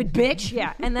 stupid bitch.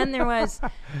 Yeah, and then there was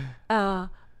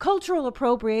cultural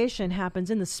appropriation happens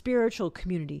in the spiritual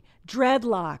community.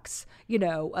 Dreadlocks,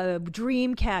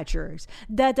 dream catchers,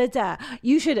 da-da-da.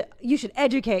 You should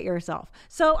educate yourself.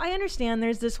 So I understand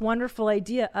there's this wonderful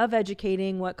idea of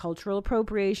educating what cultural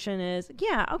appropriation is.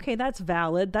 Yeah, okay, that's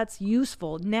valid. That's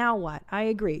useful. Now what? I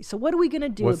agree. So what are we going to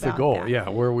do What's about the goal? that? Yeah,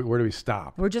 where do we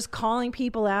stop? We're just calling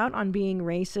people out on being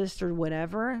racist or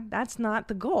whatever. That's not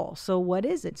the goal. So what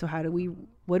is it? So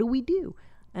what do we do?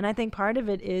 And I think part of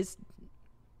it is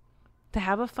to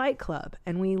have a fight club,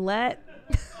 and we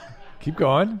Keep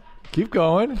going.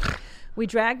 we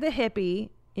drag the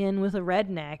hippie in with a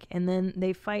redneck, and then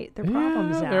they fight their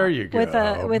problems out. There you go. No,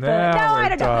 Now I we're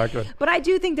don't know. talking. But I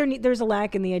do think there's a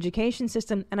lack in the education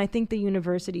system, and I think the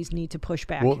universities need to push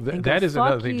back. Well, and go, that is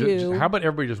another "Fuck thing. you." How about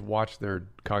everybody just watch their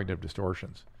cognitive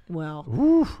distortions?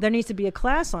 Well, there needs to be a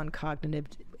class on cognitive.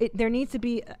 There needs to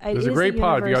be. There's a great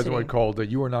pod, if you guys want, called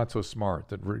 "You Are Not So Smart"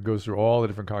 that goes through all the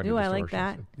different cognitive Ooh, I distortions.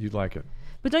 like that. You'd like it.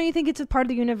 But don't you think it's a part of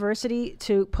the university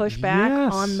to push back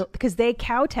Yes. on because they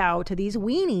kowtow to these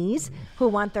weenies who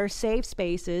want their safe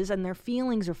spaces and their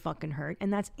feelings are fucking hurt,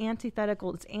 and that's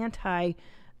antithetical. It's anti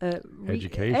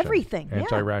Education. everything.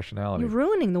 Anti-rationality. You're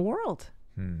ruining the world.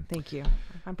 Thank you.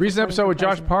 I'm Recent episode for with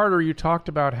Josh president. Parter, you talked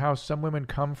about how some women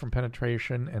come from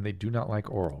penetration and they do not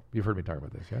like oral. You've heard me talk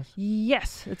about this, yes?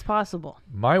 Yes, it's possible.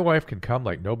 My wife can come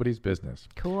like nobody's business.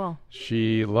 Cool.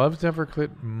 She loves to have her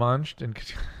clit munched and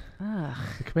the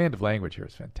command of language here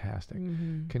is fantastic.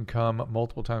 Can come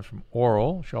multiple times from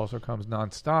oral. She also comes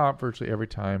nonstop virtually every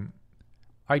time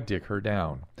I dick her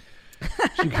down.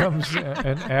 She comes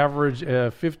an average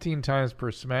 15 times per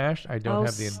smash. I don't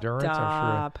have the endurance.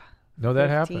 Stop. I'm sure. No, that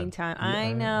 15 happened. times. Yeah,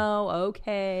 I know.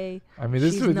 Okay. I mean,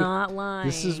 this She's is not lying.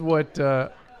 This is what.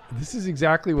 This is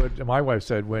exactly what my wife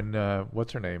said when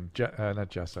what's her name? Not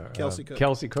Jessa. Kelsey Cook.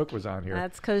 Kelsey Cook was on here.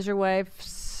 That's because your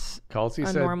wife's Kelsey a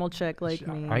said, normal chick like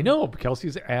me. I know.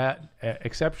 Kelsey's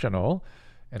exceptional,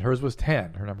 and hers was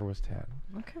 10. Her number was 10.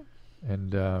 Okay.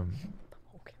 And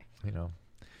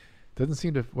doesn't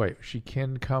seem to wait. She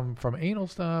can come from anal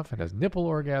stuff and has nipple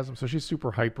orgasm, so she's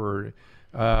super hyper.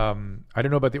 I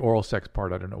don't know about the oral sex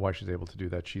part. I don't know why she's able to do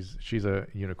that. She's a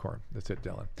unicorn. That's it,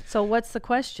 Dylan. So what's the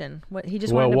question? What he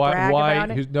just wanted to brag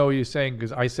about it? No, he's saying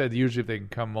because I said usually if they can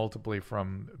come multiply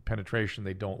from penetration,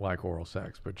 they don't like oral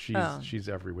sex, but she's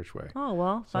every which way. Oh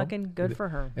well, fucking good for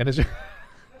her. And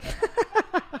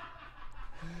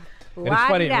And it's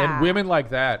funny, and women like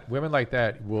that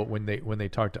will when they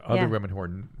talk to other women who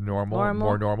are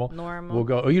more normal, will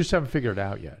go, "Oh, you just haven't figured it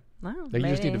out yet. Well, you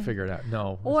just need to figure it out."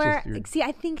 No, or see,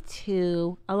 I think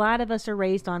too, a lot of us are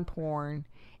raised on porn.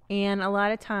 And a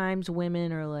lot of times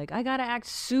women are like, I got to act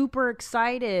super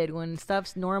excited when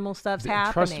normal stuff's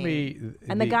happening. Trust me.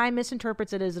 And the guy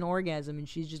misinterprets it as an orgasm and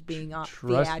she's just being Trust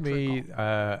theatrical. Me,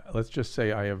 let's just say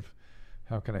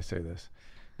how can I say this?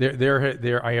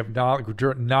 I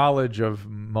have knowledge of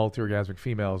multi-orgasmic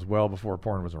females well before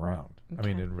porn was around. Okay. I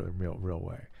mean, in a real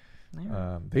way.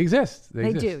 Yeah. They exist.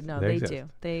 They do. No, they do.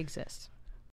 They exist.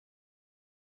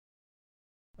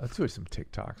 Let's do some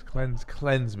TikToks.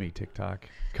 Cleanse me, TikTok.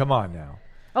 Come on now.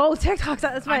 Oh, TikToks.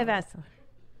 That's my best.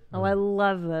 Oh, I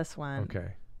love this one.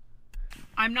 Okay.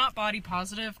 I'm not body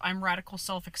positive. I'm radical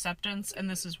self-acceptance, and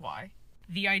this is why.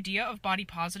 The idea of body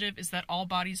positive is that all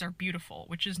bodies are beautiful,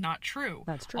 which is not true.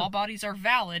 That's true. All bodies are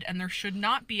valid, and there should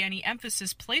not be any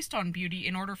emphasis placed on beauty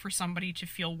in order for somebody to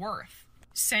feel worth.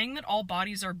 Saying that all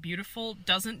bodies are beautiful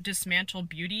doesn't dismantle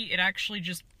beauty. It actually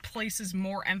just places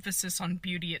more emphasis on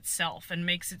beauty itself and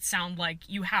makes it sound like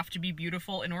you have to be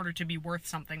beautiful in order to be worth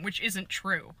something, which isn't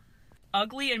true.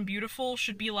 Ugly and beautiful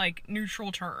should be like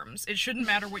neutral terms. It shouldn't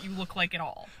matter what you look like at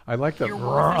all. I like the Your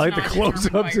worth is not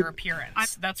determined by your close-ups.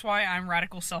 appearance. That's why I'm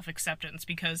radical self-acceptance,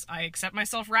 because I accept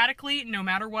myself radically no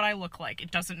matter what I look like.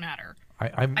 It doesn't matter.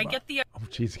 I get the... Oh,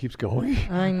 jeez, it keeps going.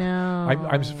 I know.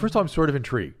 First of all, I'm sort of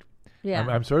intrigued. Yeah.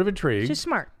 I'm sort of intrigued. She's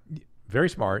smart. Very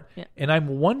smart. Yeah. And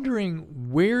I'm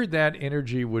wondering where that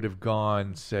energy would have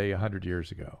gone, say, 100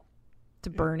 years ago.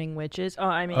 To burning witches. Oh,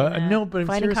 I mean, no, but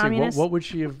seriously, communists? What would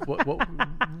she have?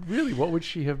 Really? What would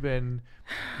she have been?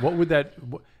 What would that?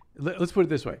 Let's put it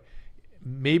this way.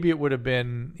 Maybe it would have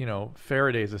been,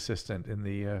 Faraday's assistant in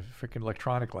the freaking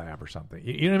electronic lab or something.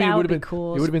 You know what I mean? That it would have be been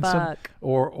cool. It would have been fuck.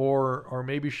 or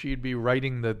maybe she'd be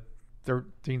writing the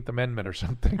 13th Amendment or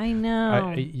something. I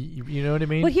know. You know what I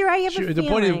mean? But here I have a feeling. The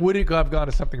point is, would it have gone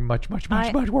to something much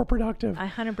more productive? I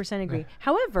 100% agree.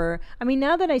 However, I mean,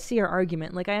 now that I see her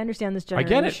argument, like I understand this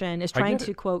generation is trying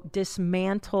to, quote,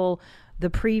 dismantle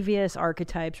the previous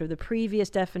archetypes or the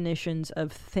previous definitions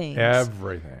of things.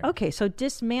 Everything. Okay, so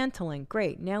dismantling.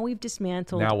 Great. Now we've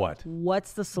dismantled. Now what?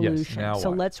 What's the solution? Yes, now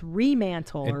what? Let's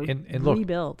remantle and look,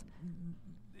 rebuild.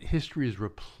 History is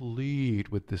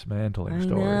replete with dismantling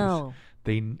stories. Know.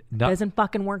 Doesn't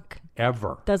fucking work.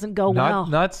 Ever. Doesn't go well.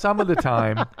 Not some of the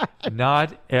time.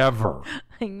 Not ever.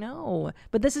 I know.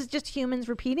 But this is just humans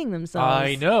repeating themselves.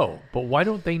 I know. But why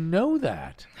don't they know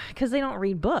that? Because they don't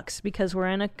read books. Because we're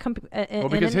in a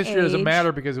because history doesn't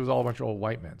matter because it was all a bunch of old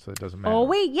white men. So it doesn't matter. Oh,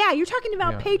 wait. Yeah. You're talking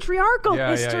about patriarchal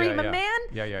history, my man.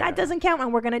 Yeah. That doesn't count.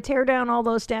 And we're going to tear down all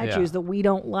those statues that we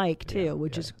don't like, too,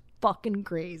 which is fucking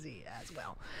crazy as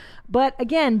well. But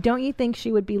again, don't you think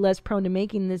she would be less prone to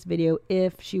making this video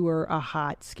if she were a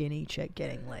hot, skinny chick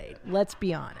getting laid? Let's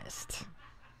be honest.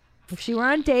 If she were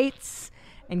on dates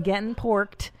and getting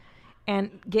porked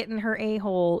and getting her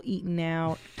a-hole eaten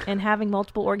out and having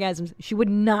multiple orgasms, she would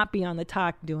not be on the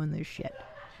talk doing this shit.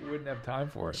 She wouldn't have time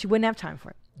for it. She wouldn't have time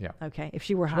for it. Yeah. Okay. If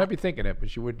she were hot. She might be thinking it, but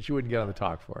she wouldn't get on the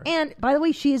talk for it. And by the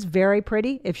way, she is very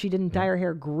pretty. If she didn't dye her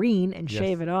hair green and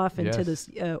shave it off into this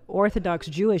Orthodox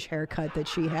Jewish haircut that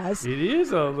she has. It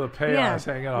is the payas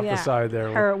hanging off the side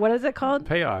there. Her, what is it called?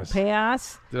 Payas.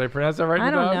 Payas. Did I pronounce that right? I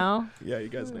don't know. Yeah, you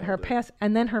guys nailed her it. pass,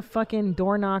 and then her fucking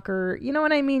door knocker. You know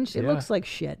what I mean? She looks like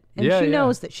shit, and she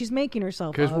knows that she's making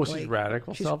herself ugly. Because she's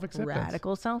radical self-acceptance.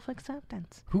 Radical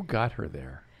self-acceptance. Who got her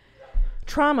there?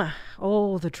 Trauma.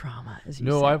 Oh, the trauma, as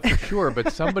you say. I'm for sure,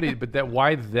 but somebody,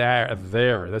 why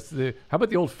there? That's how about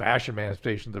the old-fashioned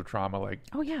manifestations of trauma, like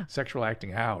sexual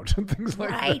acting out and things like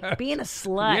that. Right, being a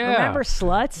slut. Yeah. Remember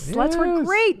sluts? Yes. Sluts were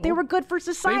great. They were good for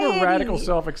society. They were radical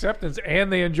self-acceptance,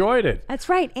 and they enjoyed it. That's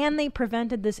right, and they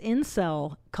prevented this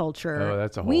incel culture. Oh,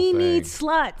 that's a whole thing. We need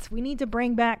sluts. We need to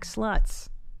bring back sluts.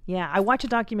 Yeah, I watched a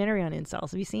documentary on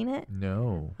incels. Have you seen it?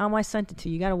 No. I sent it to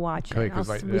you. You got to watch it. Because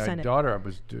my daughter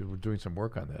was doing some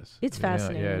work on this. It's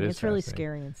fascinating. Yeah, it's really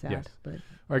scary and sad. Yes. But. All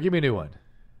right, give me a new one.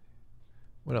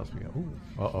 What else we got?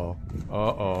 Uh-oh.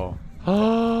 Uh-oh.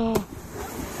 Oh.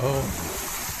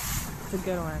 It's a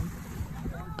good one.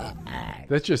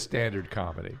 That's just standard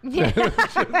comedy. Yeah,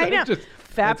 I know.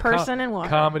 Fat person and water.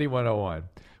 Comedy 101.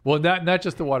 Well, not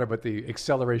just the water, but the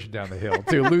acceleration down the hill,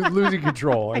 too. Losing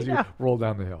control as you roll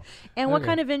down the hill. And what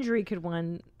kind of injury could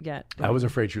one get? I was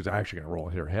afraid she was actually going to roll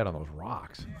and hit her head on those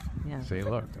rocks. Yeah. See,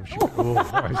 look.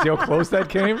 See how close that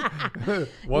came?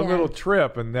 One little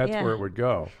trip, and that's where it would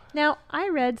go. Now, I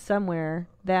read somewhere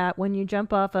that when you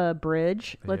jump off a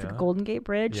bridge, like the Golden Gate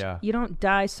Bridge, you don't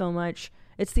die so much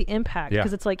It's the impact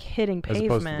because it's like hitting As pavement.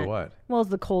 opposed to the what? Well, it's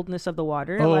the coldness of the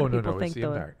water. Oh, a lot of no, people no, think it's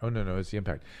the impact. Oh, no, it's the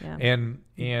impact. Yeah.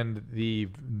 And the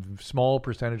small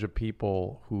percentage of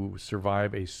people who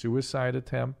survive a suicide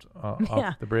attempt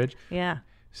off the bridge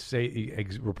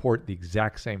report the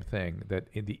exact same thing, that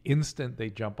in the instant they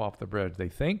jump off the bridge, they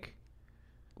think,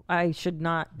 I should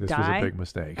not this die. was a big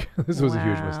mistake. This was a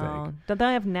huge mistake. Don't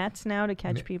they have nets now to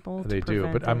catch people? They do,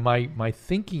 but my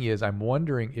thinking is, I'm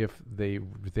wondering if they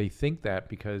think that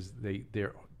because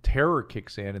their terror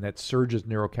kicks in and that surges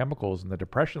neurochemicals and the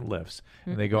depression lifts,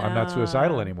 and they go, I'm not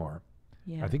suicidal anymore.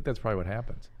 Yeah. I think that's probably what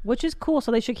happens. Which is cool.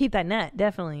 So they should keep that net,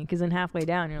 definitely, because then halfway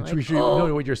down, you're like,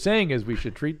 no, what you're saying is we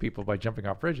should treat people by jumping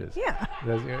off bridges. Yeah.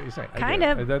 That's what you're saying. Kind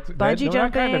of. Bungee jumping.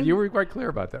 Not kind of. You were quite clear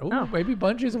about that. Ooh, maybe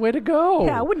bungee's the way to go.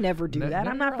 Yeah, I would never do that.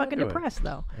 I'm not fucking depressed,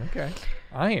 though. Okay.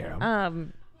 I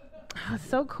am.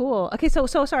 So cool. Okay, so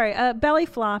sorry. Belly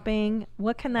flopping.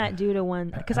 What can that do to one?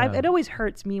 Because it always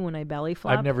hurts me when I belly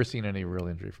flop. I've never seen any real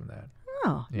injury from that.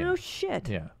 Oh, no shit.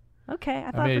 Yeah. Okay,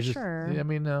 I thought for sure. I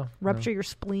mean, no. Rupture your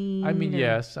spleen. I mean,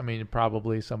 yes. I mean,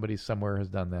 probably somebody somewhere has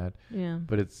done that. Yeah.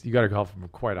 But you got to go from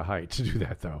quite a height to do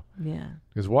that, though. Yeah.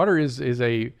 Because water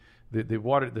the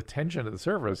water, the tension at the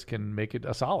surface can make it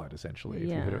a solid, essentially, if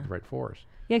you hit it with the right force.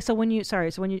 Yeah, so when you,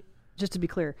 just to be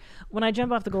clear, when I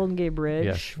jump off the Golden Gate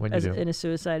Bridge in a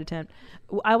suicide attempt,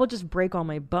 I will just break all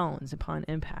my bones upon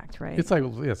impact, right? It's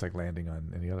like landing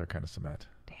on any other kind of cement.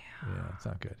 Damn. Yeah, it's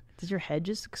not good. Does your head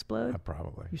just explode?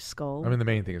 Probably. Your skull? I mean, the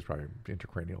main thing is probably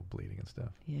intracranial bleeding and stuff.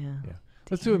 Yeah. Yeah.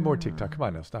 Let's do more TikTok. Come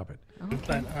on now, stop it. Okay.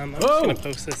 But I'm just going to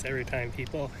post this every time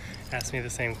people ask me the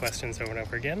same questions over and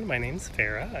over again. My name's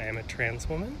Farah. I am a trans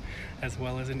woman as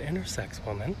well as an intersex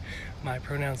woman. My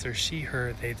pronouns are she,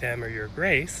 her, they, them, or your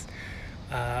grace.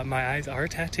 My eyes are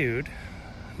tattooed.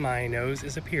 My nose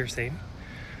is a piercing.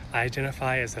 I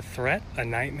identify as a threat, a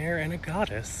nightmare, and a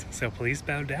goddess, so please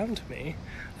bow down to me.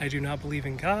 I do not believe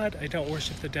in God, I don't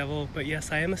worship the devil, but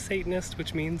yes, I am a Satanist,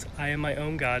 which means I am my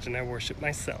own God and I worship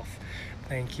myself.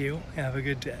 Thank you. Have a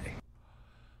good day.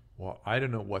 Well, I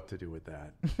don't know what to do with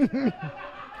that.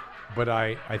 But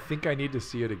I think I need to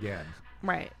see it again.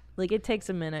 Right. Like, it takes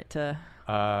a minute to...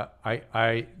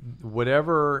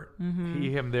 whatever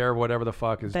he, him, there, whatever the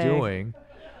fuck is doing...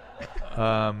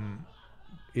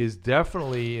 is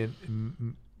definitely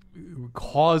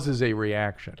causes a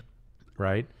reaction,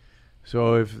 right?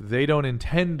 So if they don't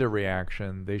intend a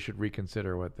reaction, they should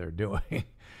reconsider what they're doing.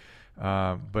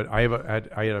 But I had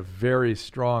a very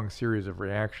strong series of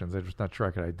reactions. I'm just not sure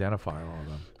I could identify all of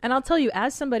them. And I'll tell you,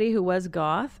 as somebody who was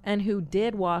goth and who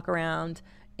did walk around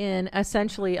in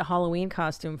essentially a Halloween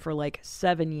costume for like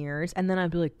 7 years, and then I'd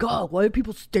be like, God, why are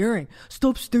people staring?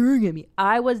 Stop staring at me.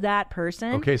 I was that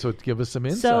person. Okay, so give us some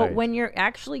insight. So when you're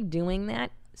actually doing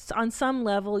that, on some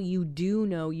level, you do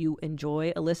know you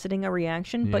enjoy eliciting a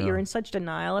reaction, but you're in such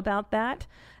denial about that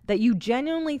you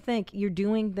genuinely think you're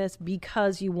doing this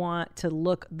because you want to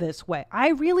look this way.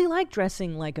 I really like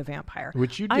dressing like a vampire.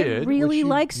 Which you did. I really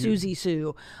like Susie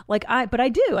Sue. But I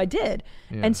did.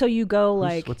 Yeah. And so you go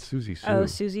like... What's Susie Sue? Oh,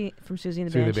 Susie from Susie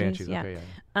and the Susie Banshees. The Banshees. Yeah. Okay,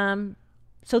 yeah.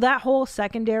 So that whole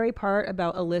secondary part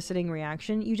about eliciting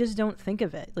reaction, you just don't think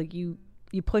of it. Like you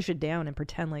push it down and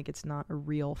pretend like it's not a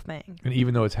real thing. And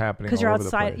even though it's happening because you're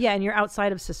outside, and you're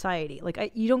outside of society.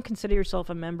 Like you don't consider yourself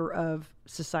a member of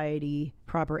society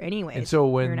proper anyway. And so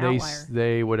when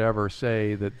they whatever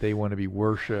say that they want to be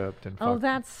worshipped and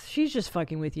she's just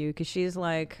fucking with you because she's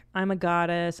like, I'm a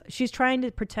goddess. She's trying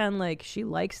to pretend like she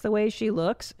likes the way she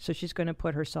looks, so she's going to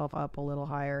put herself up a little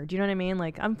higher. Do you know what I mean?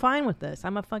 Like, I'm fine with this.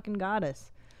 I'm a fucking goddess.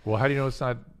 Well, how do you know it's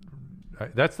not?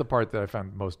 That's the part that I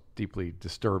found most deeply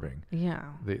disturbing. Yeah.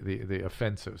 The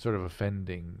offensive, sort of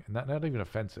offending, not even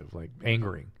offensive, like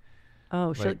angering.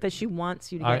 Oh, that she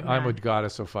wants you to get mad. I'm a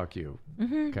goddess, so fuck you.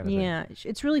 Mm-hmm. Kind of thing.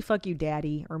 It's really fuck you,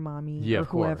 daddy or mommy or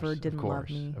whoever didn't love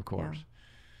me. Of course.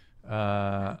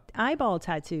 Yeah. Eyeball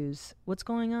tattoos. What's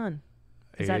going on?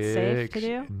 Is that safe to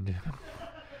do?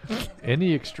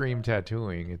 Any extreme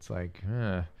tattooing, it's like,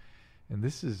 and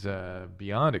this is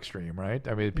beyond extreme, right?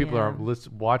 I mean, people are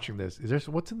watching this. Is there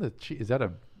what's in the cheek? Is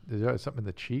there something in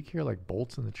the cheek here, like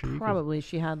bolts in the cheek? Probably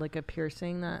she had like a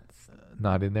piercing that's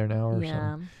not in there now, or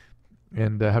something.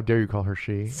 And how dare you call her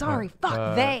she? Sorry,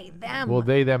 fuck they, them. Well,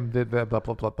 they, them, blah, blah,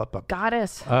 blah, blah, blah.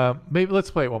 Goddess. Maybe let's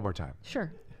play it one more time.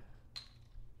 Sure.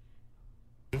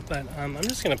 But I'm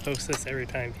just going to post this every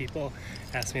time people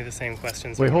ask me the same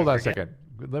questions. Wait, hold on a second.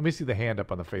 Let me see the hand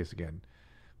up on the face again.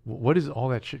 What is all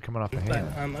that shit coming off the hand?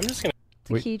 I'm just going to...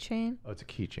 It's a keychain. Oh, it's a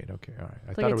keychain. Okay, all right.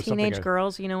 I it's thought like it was teenage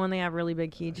girls, you know, when they have really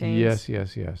big keychains.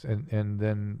 Yes. And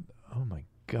then, oh my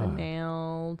God. The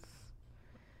nails.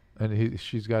 and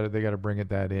she's got it. They got to bring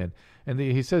that in. And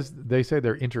they say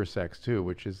they're intersex too,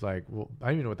 which is like, well, I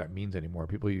don't even know what that means anymore.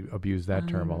 People abuse that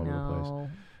term all over the place.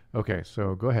 Okay,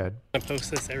 so go ahead. I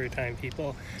post this every time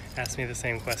people ask me the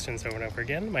same questions over and over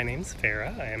again. My name's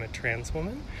Farah. I am a trans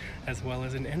woman as well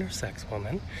as an intersex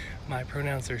woman. My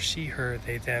pronouns are she, her,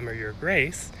 they, them, or your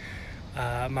grace.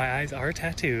 My eyes are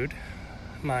tattooed.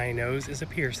 My nose is a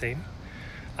piercing.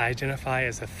 I identify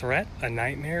as a threat, a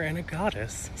nightmare, and a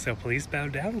goddess, so please bow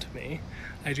down to me.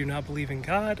 I do not believe in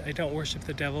God. I don't worship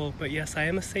the devil, but yes, I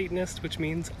am a Satanist, which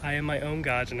means I am my own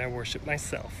God and I worship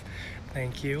myself.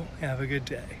 Thank you. Have a good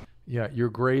day. Yeah, your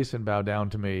grace and bow down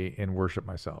to me and worship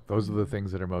myself. Those are the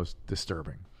things that are most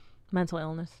disturbing. Mental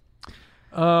illness.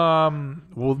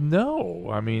 Well, no.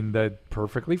 I mean, that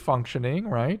perfectly functioning,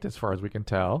 right? As far as we can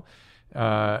tell.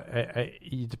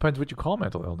 It depends what you call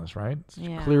mental illness, right?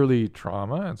 It's clearly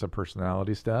trauma and some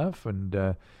personality stuff, and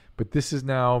but this is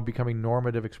now becoming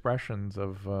normative expressions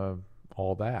of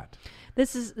all that.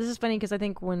 This is funny because I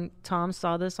think when Tom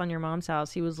saw this on your mom's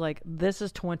house, he was like, "This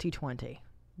is 2020.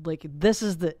 Like this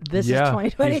is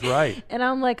 2020." He's right. And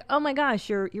I'm like, "Oh my gosh,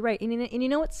 you're right." And you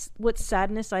know what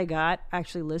sadness I got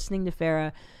actually listening to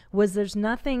Farah was there's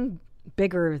nothing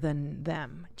bigger than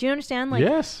them. Do you understand? Like,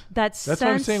 yes. That's why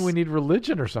I'm saying we need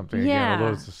religion or something. Yeah. Again,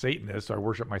 although it's a Satanist, I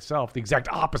worship myself. The exact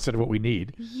opposite of what we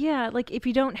need. Yeah. Like if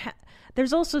you don't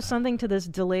there's also something to this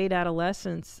delayed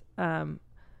adolescence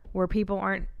where people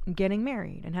aren't getting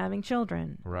married and having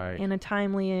children in a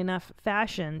timely enough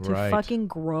fashion to fucking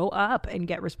grow up and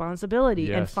get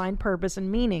responsibility and find purpose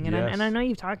and meaning. And I know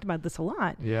you've talked about this a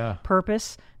lot. Yeah.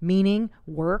 Purpose, meaning,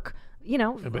 work,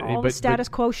 all the status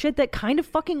quo shit that kind of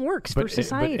fucking works for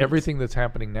society. But everything that's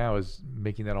happening now is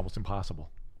making that almost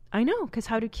impossible. I know, because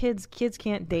how do kids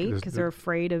can't date because they're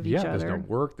afraid of each other. There's no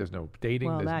work, there's no dating.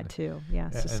 Well, that too. Yeah,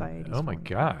 society. Oh my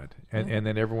God. And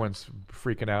then everyone's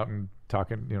freaking out and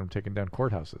talking, taking down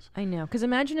courthouses. I know, because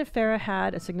imagine if Farah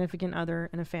had a significant other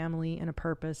and a family and a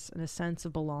purpose and a sense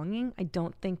of belonging. I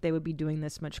don't think they would be doing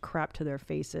this much crap to their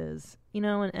faces,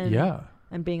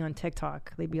 and being on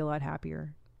TikTok. They'd be a lot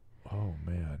happier. Oh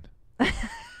man.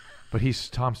 But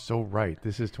Tom's so right.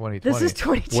 This is 2020. This is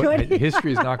 2020.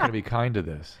 History is not going to be kind to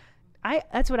this.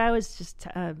 That's what I was just,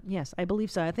 yes, I believe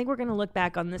so. I think we're going to look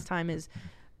back on this time as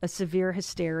a severe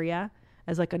hysteria,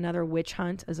 as like another witch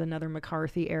hunt, as another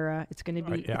McCarthy era. It's going to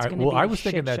be. I was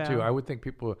thinking that too. I would think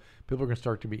people are going to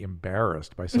start to be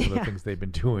embarrassed by some of the things they've been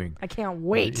doing. I can't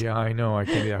wait. Yeah, I know. I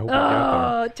hope we get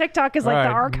there. TikTok is like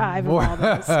the archive of all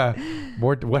this.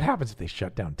 What happens if they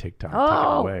shut down TikTok? Take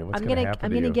it away. What's going to happen?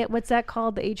 I'm going to get what's that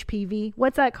called? The HPV.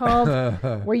 What's that called?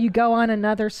 Where you go on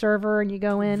another server and you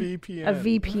go in VPN. A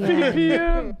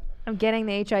VPN. I'm getting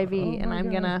the HIV, and I'm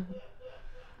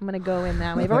gonna go in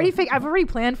that way. I've already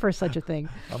planned for such a thing.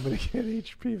 I'm gonna get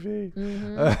HPV.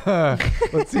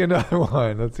 Mm-hmm. Let's see another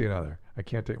one. I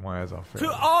can't take my eyes off it.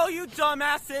 To all you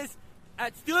dumbasses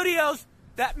at studios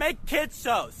that make kids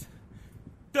shows,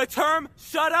 the term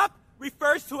 "shut up"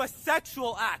 refers to a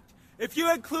sexual act. If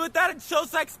you include that in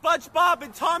shows like SpongeBob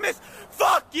and Thomas,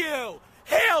 fuck you.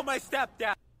 Hail my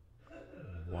stepdad.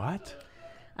 What?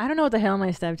 I don't know what the hell my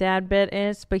stepdad bit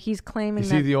is, but he's claiming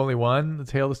Is he the only one that's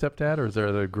Hail the Stepdad, or is there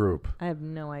a group? I have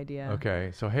no idea.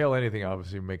 Okay, so Hail anything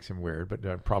obviously makes him weird,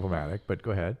 but problematic, but go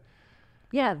ahead.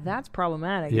 Yeah, that's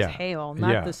problematic. It's Hail,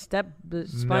 not the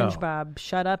SpongeBob. No.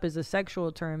 Shut up is a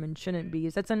sexual term and shouldn't be.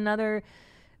 That's another...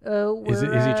 is he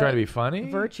trying to be funny?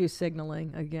 Virtue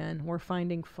signaling again. We're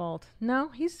finding fault. No,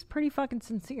 he's pretty fucking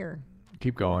sincere.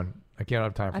 Keep going. I can't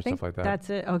have time for stuff like that. That's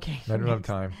it. Okay. I don't have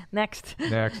time. Next.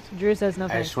 Drew says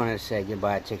nothing. I just want to say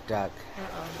goodbye, TikTok.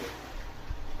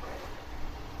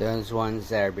 Those ones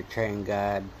that are betraying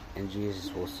God and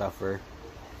Jesus will suffer,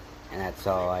 and that's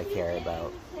all I care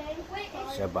about.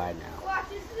 So bye now.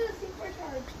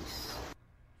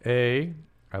 Peace.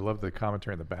 I love the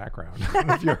commentary in the background. I don't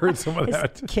know if you heard some of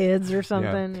that. Kids or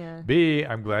something. Yeah. B,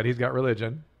 I'm glad he's got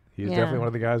religion. He's definitely one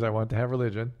of the guys I want to have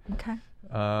religion. Okay.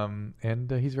 And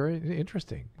he's very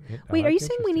interesting. Wait, are you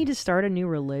saying we need to start a new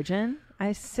religion?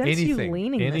 I sense you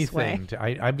leaning this way.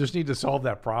 I just need to solve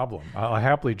that problem. I'll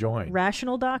happily join.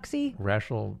 Rational doxy?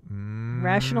 Rationalism?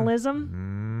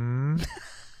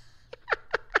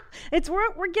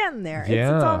 We're getting there.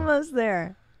 Yeah. It's almost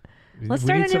there. Let's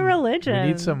start a new religion. We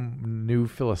need some new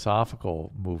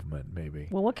philosophical movement, maybe.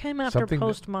 Well, what came after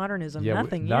postmodernism?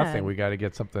 Nothing yet. Nothing. We got to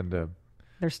get something to...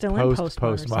 They're still in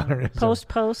postmodernism.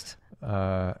 Post.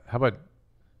 How about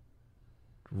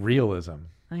realism?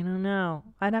 I don't know.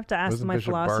 I'd have to ask Wasn't my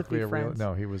Bishop philosophy Barclay friends.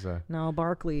 No, he was a. No,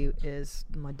 Barclay is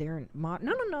modern.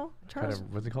 No. Charles.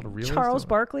 Was he called a realist? Charles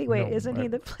Barkley. Wait, No, isn't he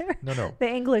the player? No. The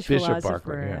English Bishop philosopher.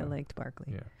 Barclay, yeah. I liked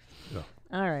Barkley. Yeah.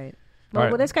 All right. All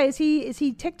Well, right. this guy is he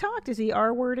TikToked? Is he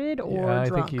R-worded or I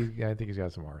drunk? think he's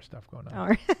got some R stuff going on. All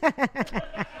right.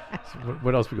 So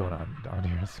what else we going on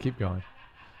here? Let's keep going.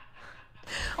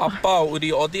 아빠,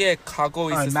 우리 어디에 가고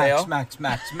있으세요?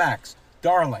 Max,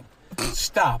 darling,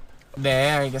 stop. 네,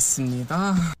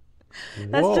 알겠습니다.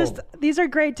 That's just these are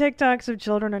great TikToks of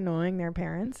children annoying their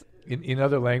parents. In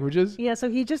other languages? Yeah, so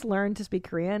he just learned to speak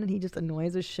Korean and he just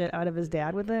annoys the shit out of his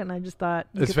dad with it, and I just thought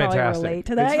you It's could probably fantastic. relate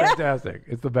to that. It's fantastic.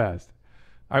 It's the best.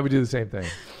 I would do the same thing.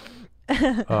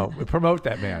 Promote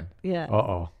that man. Yeah.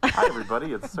 Hi,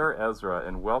 everybody. It's Sir Ezra,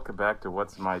 and welcome back to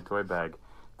What's My Toy Bag.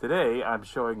 Today, I'm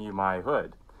showing you my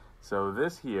hood. So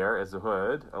this here is a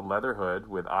hood, a leather hood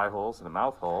with eye holes and a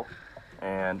mouth hole,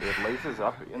 and it laces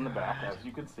up in the back, as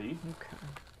you can see.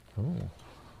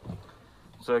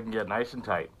 So it can get nice and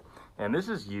tight. And this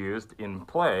is used in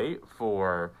play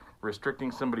for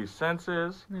restricting somebody's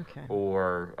senses,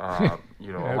 or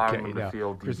allowing them to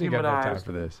feel Christina got no time dehumanized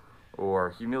for this.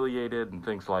 or humiliated and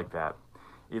things like that.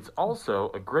 It's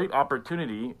also a great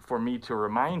opportunity for me to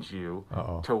remind you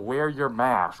to wear your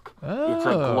mask. It's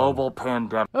a global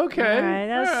pandemic. Okay. All right,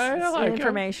 that's I like it.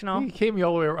 informational. He came me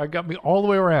all the way. Got me all the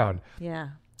way around. Yeah.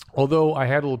 Although I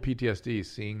had a little PTSD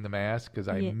seeing the mask because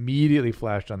I immediately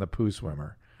flashed on the poo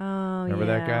swimmer. Oh, Remember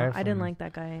that guy? I didn't like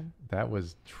that guy. That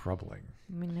was troubling.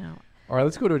 I know. All right,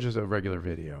 let's go to just a regular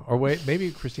video. Or wait,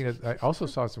 maybe Christina. I also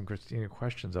saw some Christina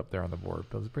questions up there on the board.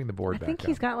 But let's bring the board I back think up.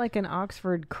 he's got like an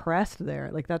Oxford crest there.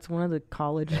 Like that's one of the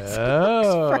colleges.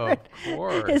 Oh, Oxford. of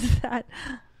course. Is that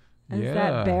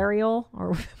Burial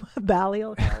or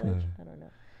Balliol College? I don't know.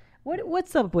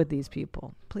 What's up with these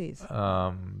people? Please.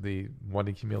 The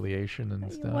wanting humiliation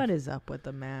and stuff. What is up with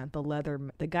the man?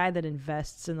 The guy that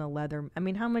invests in the leather. I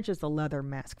mean, how much is the leather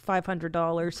mask?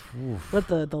 $500 with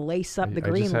the lace up, the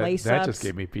green lace ups. That just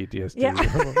gave me PTSD. Yeah.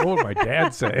 What would my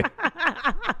dad say?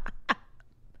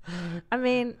 I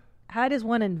mean, how does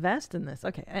one invest in this?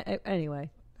 Okay.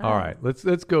 Anyway. All right.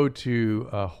 Let's go to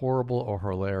a horrible or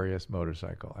hilarious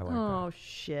motorcycle. I like that. Oh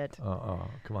shit.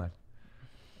 Come on.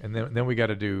 And then we got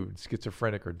to do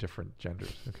schizophrenic or different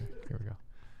genders. Okay, here we go.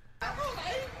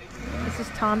 This is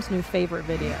Tom's new favorite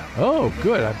video. Oh,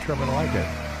 good. I'm sure I'm going to like it.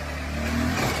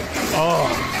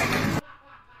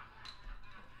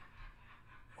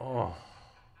 Oh.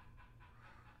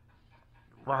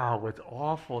 Wow, what's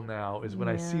awful now is when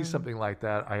I see something like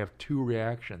that, I have two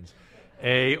reactions.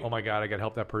 A, oh my God, I got to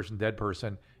help that person, dead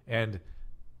person. And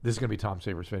this is going to be Tom's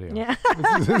favorite video. Yeah.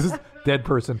 this is dead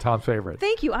person, Tom's favorite.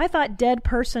 Thank you. I thought dead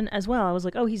person as well. I was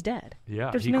like, oh, he's dead.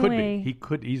 Yeah, There's he no could way. be. He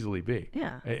could easily be.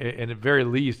 Yeah. And at very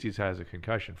least, he has a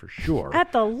concussion for sure.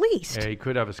 At the least. Yeah, he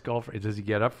could have a skull. Does he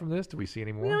get up from this? Do we see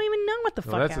any more? We don't even know what the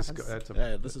fuck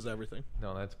happens. This is everything.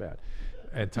 No, that's bad.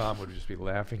 And Tom would just be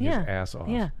laughing Yeah. his ass off.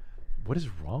 Yeah. What is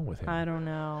wrong with him? I don't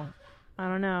know.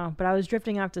 But I was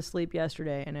drifting off to sleep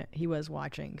yesterday, and he was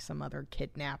watching some other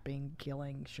kidnapping,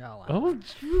 killing show. Oh,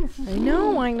 I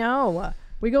know.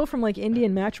 We go from like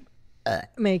Indian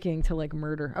matchmaking to like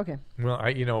murder. Okay. Well,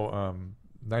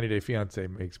 90 Day Fiance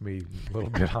makes me a little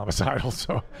bit homicidal.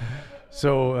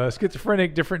 So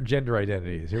schizophrenic, different gender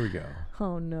identities. Here we go.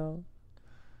 Oh no.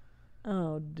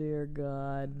 Oh dear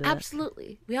God.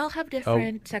 Absolutely. We all have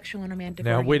different sexual and romantic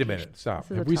Now, wait a orientations. minute. Stop.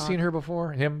 This is Have a we talk. seen her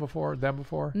before? Him before? Them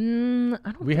before? I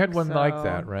don't We had think one like so.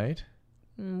 that, right?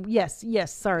 Yes.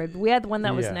 Sorry. We had one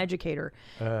that was an Yeah. educator,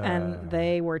 and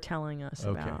they were telling us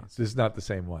Okay. about. So this is not the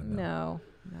same one, though.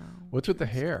 No. What's with the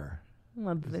hair?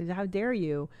 Well, how dare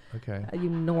you? Okay. You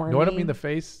normie. No, I don't mean the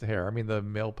face hair. I mean the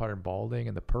male pattern balding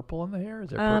and the purple in the hair. Is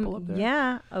there purple up there?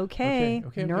 Yeah. Okay.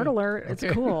 Nerd alert. It's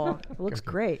Okay. cool. It looks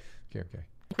great. Okay.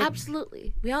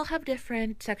 Absolutely. We all have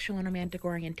different sexual and romantic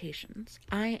orientations.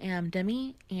 I am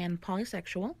demi and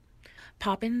polysexual.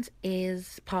 Poppins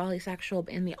is polysexual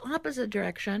in the opposite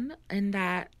direction in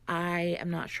that I am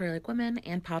not sure I like women,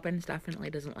 and Poppins definitely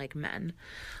doesn't like men.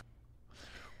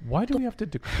 Why do we have to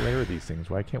declare these things?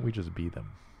 Why can't we just be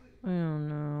them? I don't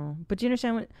know. But do you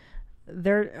understand what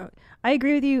I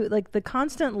agree with you. Like the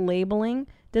constant labeling,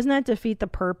 doesn't that defeat the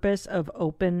purpose of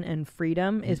open and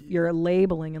freedom? If you're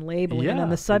labeling and labeling, and then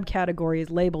the subcategory is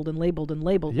labeled and labeled and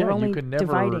labeled. Yeah, We're only you can never,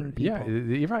 dividing people. Yeah,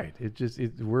 you're right.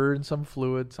 We're in some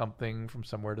fluid something from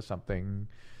somewhere to something.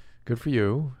 Good for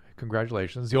you.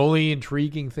 Congratulations. The only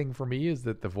intriguing thing for me is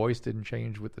that the voice didn't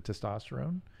change with the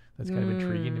testosterone. That's kind of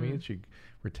intriguing to me that she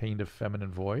retained a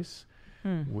feminine voice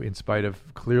in spite of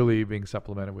clearly being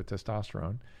supplemented with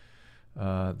testosterone.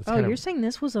 You're saying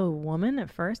this was a woman at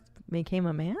first became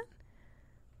a man?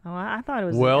 Oh, I thought it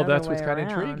was. Well, the other that's way what's kind of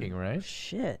around. intriguing, right?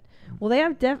 Shit. Well, they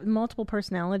have multiple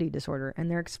personality disorder, and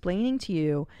they're explaining to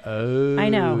you. Oh. I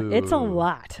know it's a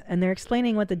lot, and they're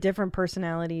explaining what the different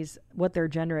personalities, what their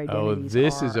gender identities.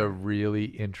 This are. is a really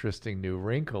interesting new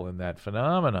wrinkle in that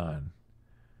phenomenon.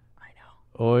 I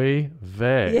know. Oy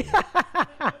vey.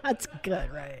 Yeah, that's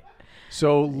good, right?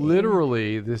 So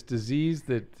literally, this disease,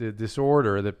 the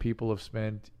disorder that people have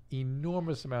spent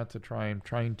enormous amounts of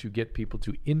trying to get people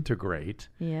to integrate.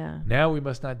 Yeah. Now we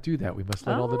must not do that. We must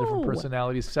let all the different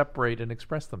personalities separate and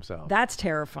express themselves. That's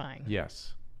terrifying.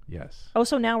 Yes. Yes. Oh,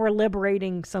 so now we're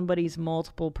liberating somebody's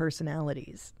multiple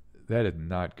personalities. That is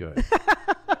not good.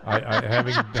 I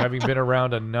having been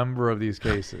around a number of these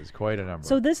cases, quite a number.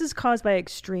 So this is caused by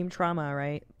extreme trauma,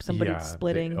 right? Somebody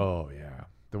splitting. Yeah.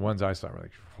 The ones I saw were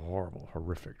like horrible,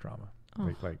 horrific trauma.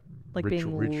 Like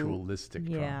ritualistic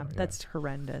trauma. Yeah, that's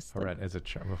horrendous. As a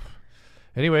child.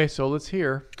 Anyway, so let's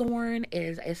hear. Thorn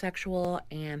is asexual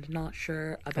and not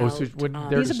sure about.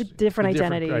 These are the different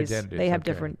identities. They have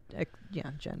different,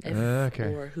 genders.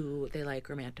 Or who they like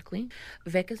romantically.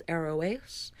 Vic is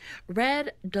Aroace.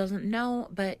 Red doesn't know,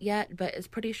 but is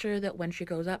pretty sure that when she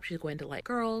grows up, she's going to like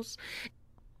girls.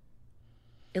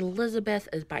 Elizabeth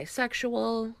is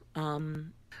bisexual.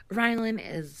 Rylan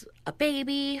is a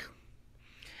baby.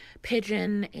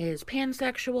 Pigeon is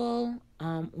pansexual.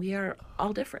 We are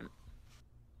all different.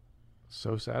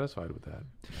 So satisfied with that.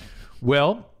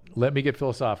 Well, let me get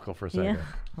philosophical for a second. Yeah,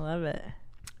 love it.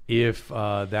 If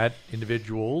that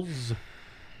individuals,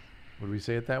 would we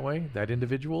say it that way? That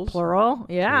individuals? Plural,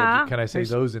 yeah. Can I say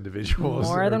those individuals?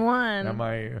 More than one. Am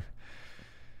I...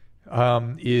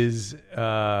 is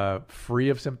free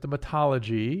of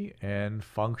symptomatology and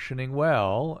functioning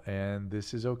well, and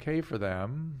this is okay for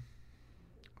them,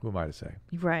 who am I to say?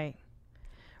 Right.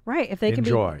 If they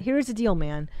Enjoy. can be, here's the deal,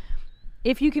 man.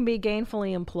 If you can be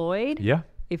gainfully employed,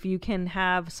 if you can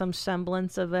have some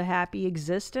semblance of a happy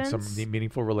existence, some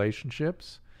meaningful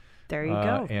relationships, there you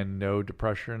go, and no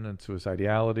depression and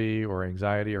suicidality or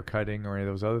anxiety or cutting or any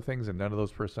of those other things, and none of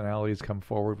those personalities come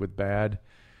forward with bad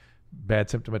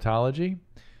symptomatology,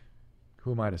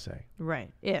 who am I to say?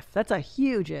 Right. If. That's a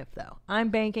huge if, though. I'm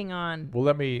banking on... Well,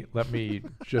 let me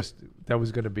just... That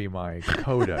was going to be my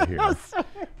coda here,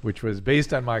 which was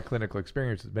based on my clinical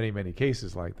experience with many, many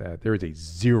cases like that. There is a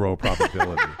 0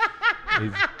 probability.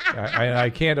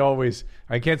 I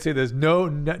can't say there's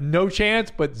no chance,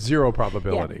 but 0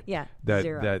 probability.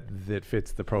 That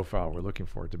fits the profile we're looking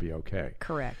for to be okay.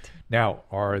 Correct. Now,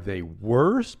 are they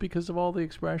worse because of all the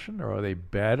expression, or are they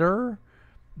better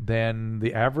than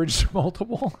the average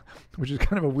multiple? Which is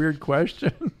kind of a weird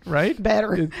question, right?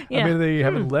 Better. I mean, are they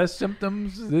having less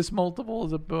symptoms, this multiple,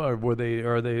 or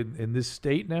are they in this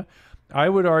state now? I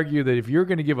would argue that if you're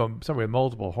going to give somebody with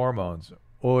multiple hormones,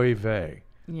 oy vey.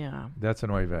 Yeah. That's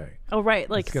an oy vey. Oh, right.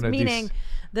 Like, meaning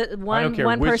that one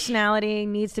personality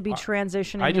needs to be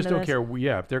transitioning. I just into don't care.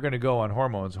 Yeah, if they're going to go on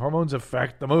hormones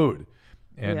affect the mood.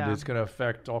 And it's going to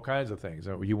affect all kinds of things.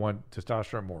 You want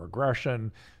testosterone, more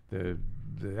aggression, the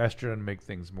estrogen make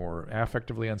things more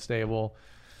affectively unstable.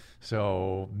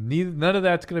 So none of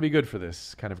that's going to be good for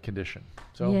this kind of condition.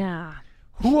 So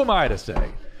who am I to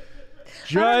say?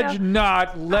 Judge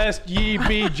not, lest ye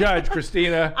be judged,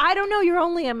 Christina. I don't know. You're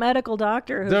only a medical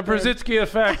doctor. The Brzezinski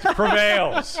effect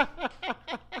prevails.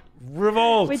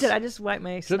 Revolt. Wait, did I just wipe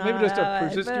my snot? Maybe just a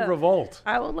Brzezinski revolt.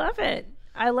 I will love it.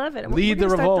 I love it. Lead the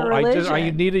revolt. I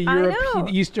need a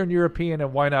Eastern European,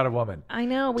 and why not a woman? I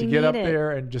know. We to need get up it.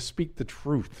 there and just speak the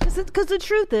truth. Because the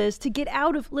truth is, to get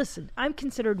out of... Listen, I'm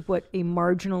considered a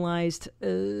marginalized...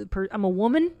 I'm a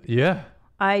woman. Yeah.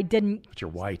 I didn't... But you're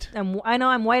white. I know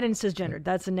I'm white and cisgendered.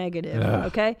 That's a negative,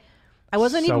 okay? I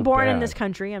wasn't even born in this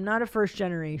country. I'm not a first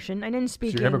generation. I didn't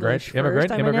speak English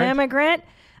first. I'm an immigrant.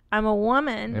 I'm a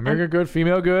woman. Immigrant good,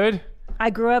 female good. I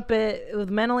grew up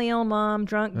with mentally ill mom,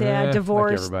 drunk dad,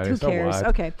 divorced. Who cares? So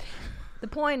okay. The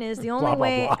point is, the only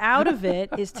way out of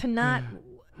it is to not,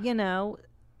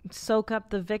 soak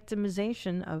up the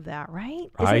victimization of that, right?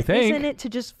 Isn't it to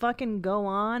just fucking go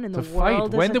on and the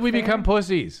world fight. When did we become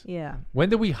pussies? Yeah. When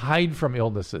did we hide from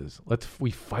illnesses?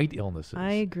 We fight illnesses.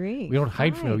 I agree. We don't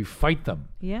hide from them. We fight them.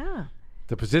 Yeah.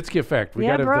 The Brzezinski effect. We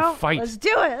got to fight. Let's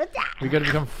do it. We got to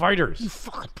become fighters. You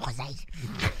fucking pussy.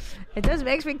 It just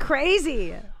makes me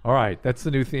crazy. All right, that's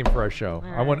the new theme for our show.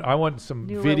 Right. I want some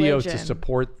new videos religion. To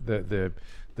support the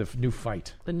new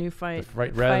fight. The new fight.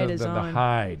 Rather than the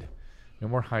hide. No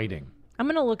more hiding. I'm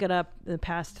gonna look it up. The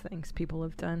past things people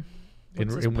have done.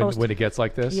 When it gets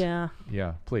like this. Yeah.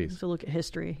 Yeah, please. To look at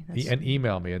history. And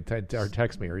email me or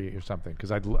text me or something,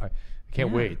 because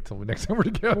Can't wait till the next time we're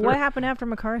together. What happened after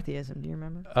McCarthyism? Do you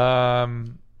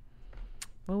remember?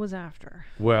 What was after?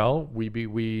 Well,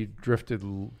 we drifted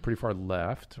pretty far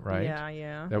left, right?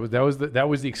 Yeah. That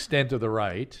was the extent of the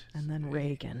right. And then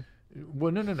Reagan.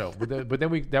 Well, no. But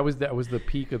then that was the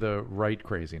peak of the right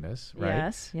craziness, right?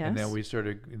 Yes. And then we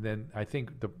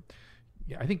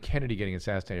I think Kennedy getting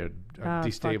assassinated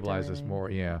destabilized us more,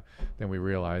 than we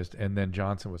realized. And then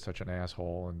Johnson was such an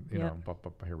asshole, and but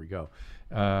here we go.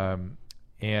 But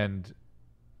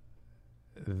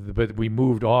we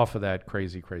moved off of that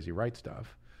crazy right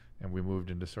stuff, and we moved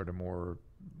into sort of more.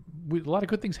 A lot of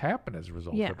good things happened as a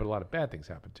result of it, but a lot of bad things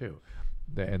happened too.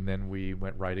 And then we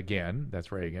went right again.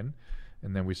 That's Reagan,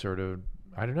 and then we sort of,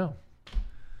 I don't know.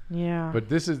 Yeah. But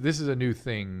this is a new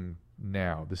thing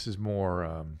now. This is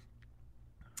more.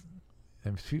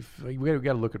 And we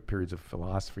got to look at periods of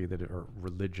philosophy that are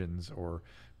religions or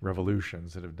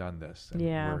revolutions that have done this. And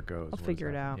where it goes. I'll figure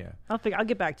it out. Yeah. I'll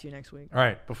get back to you next week. All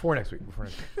right. Before next week.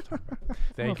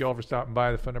 Thank you all for stopping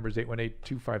by. The phone number is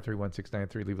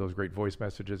 818-253-1693. Leave those great voice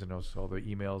messages and also all the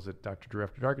emails at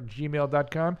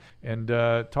drdrewafterdark@gmail.com. And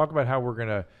talk about how we're going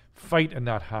to fight and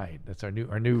not hide. That's our new.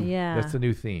 That's the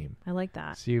new theme. I like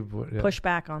that. See push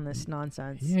back on this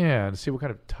nonsense. Yeah, and see what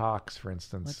kind of talks, for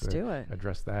instance. Let's do it.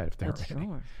 Address that if there are any.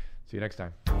 Sure. See you next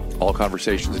time. All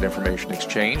conversations and information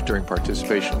exchanged during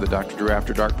participation of the Dr. Drew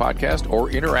After Dark podcast or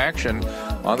interaction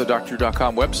on the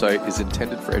drdrew.com website is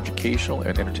intended for educational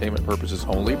and entertainment purposes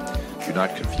only. Do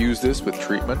not confuse this with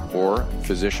treatment or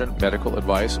physician medical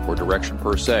advice or direction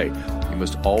per se. You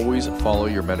must always follow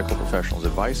your medical professional's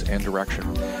advice and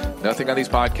direction. Nothing on these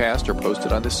podcasts or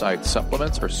posted on this site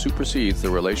supplements or supersedes the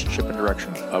relationship and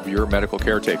direction of your medical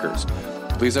caretakers.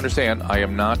 Please understand, I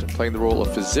am not playing the role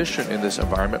of physician in this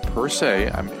environment per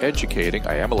se. I'm educating.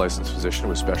 I am a licensed physician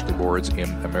with specialty boards in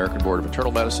American Board of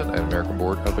Internal Medicine and American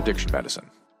Board of Addiction Medicine.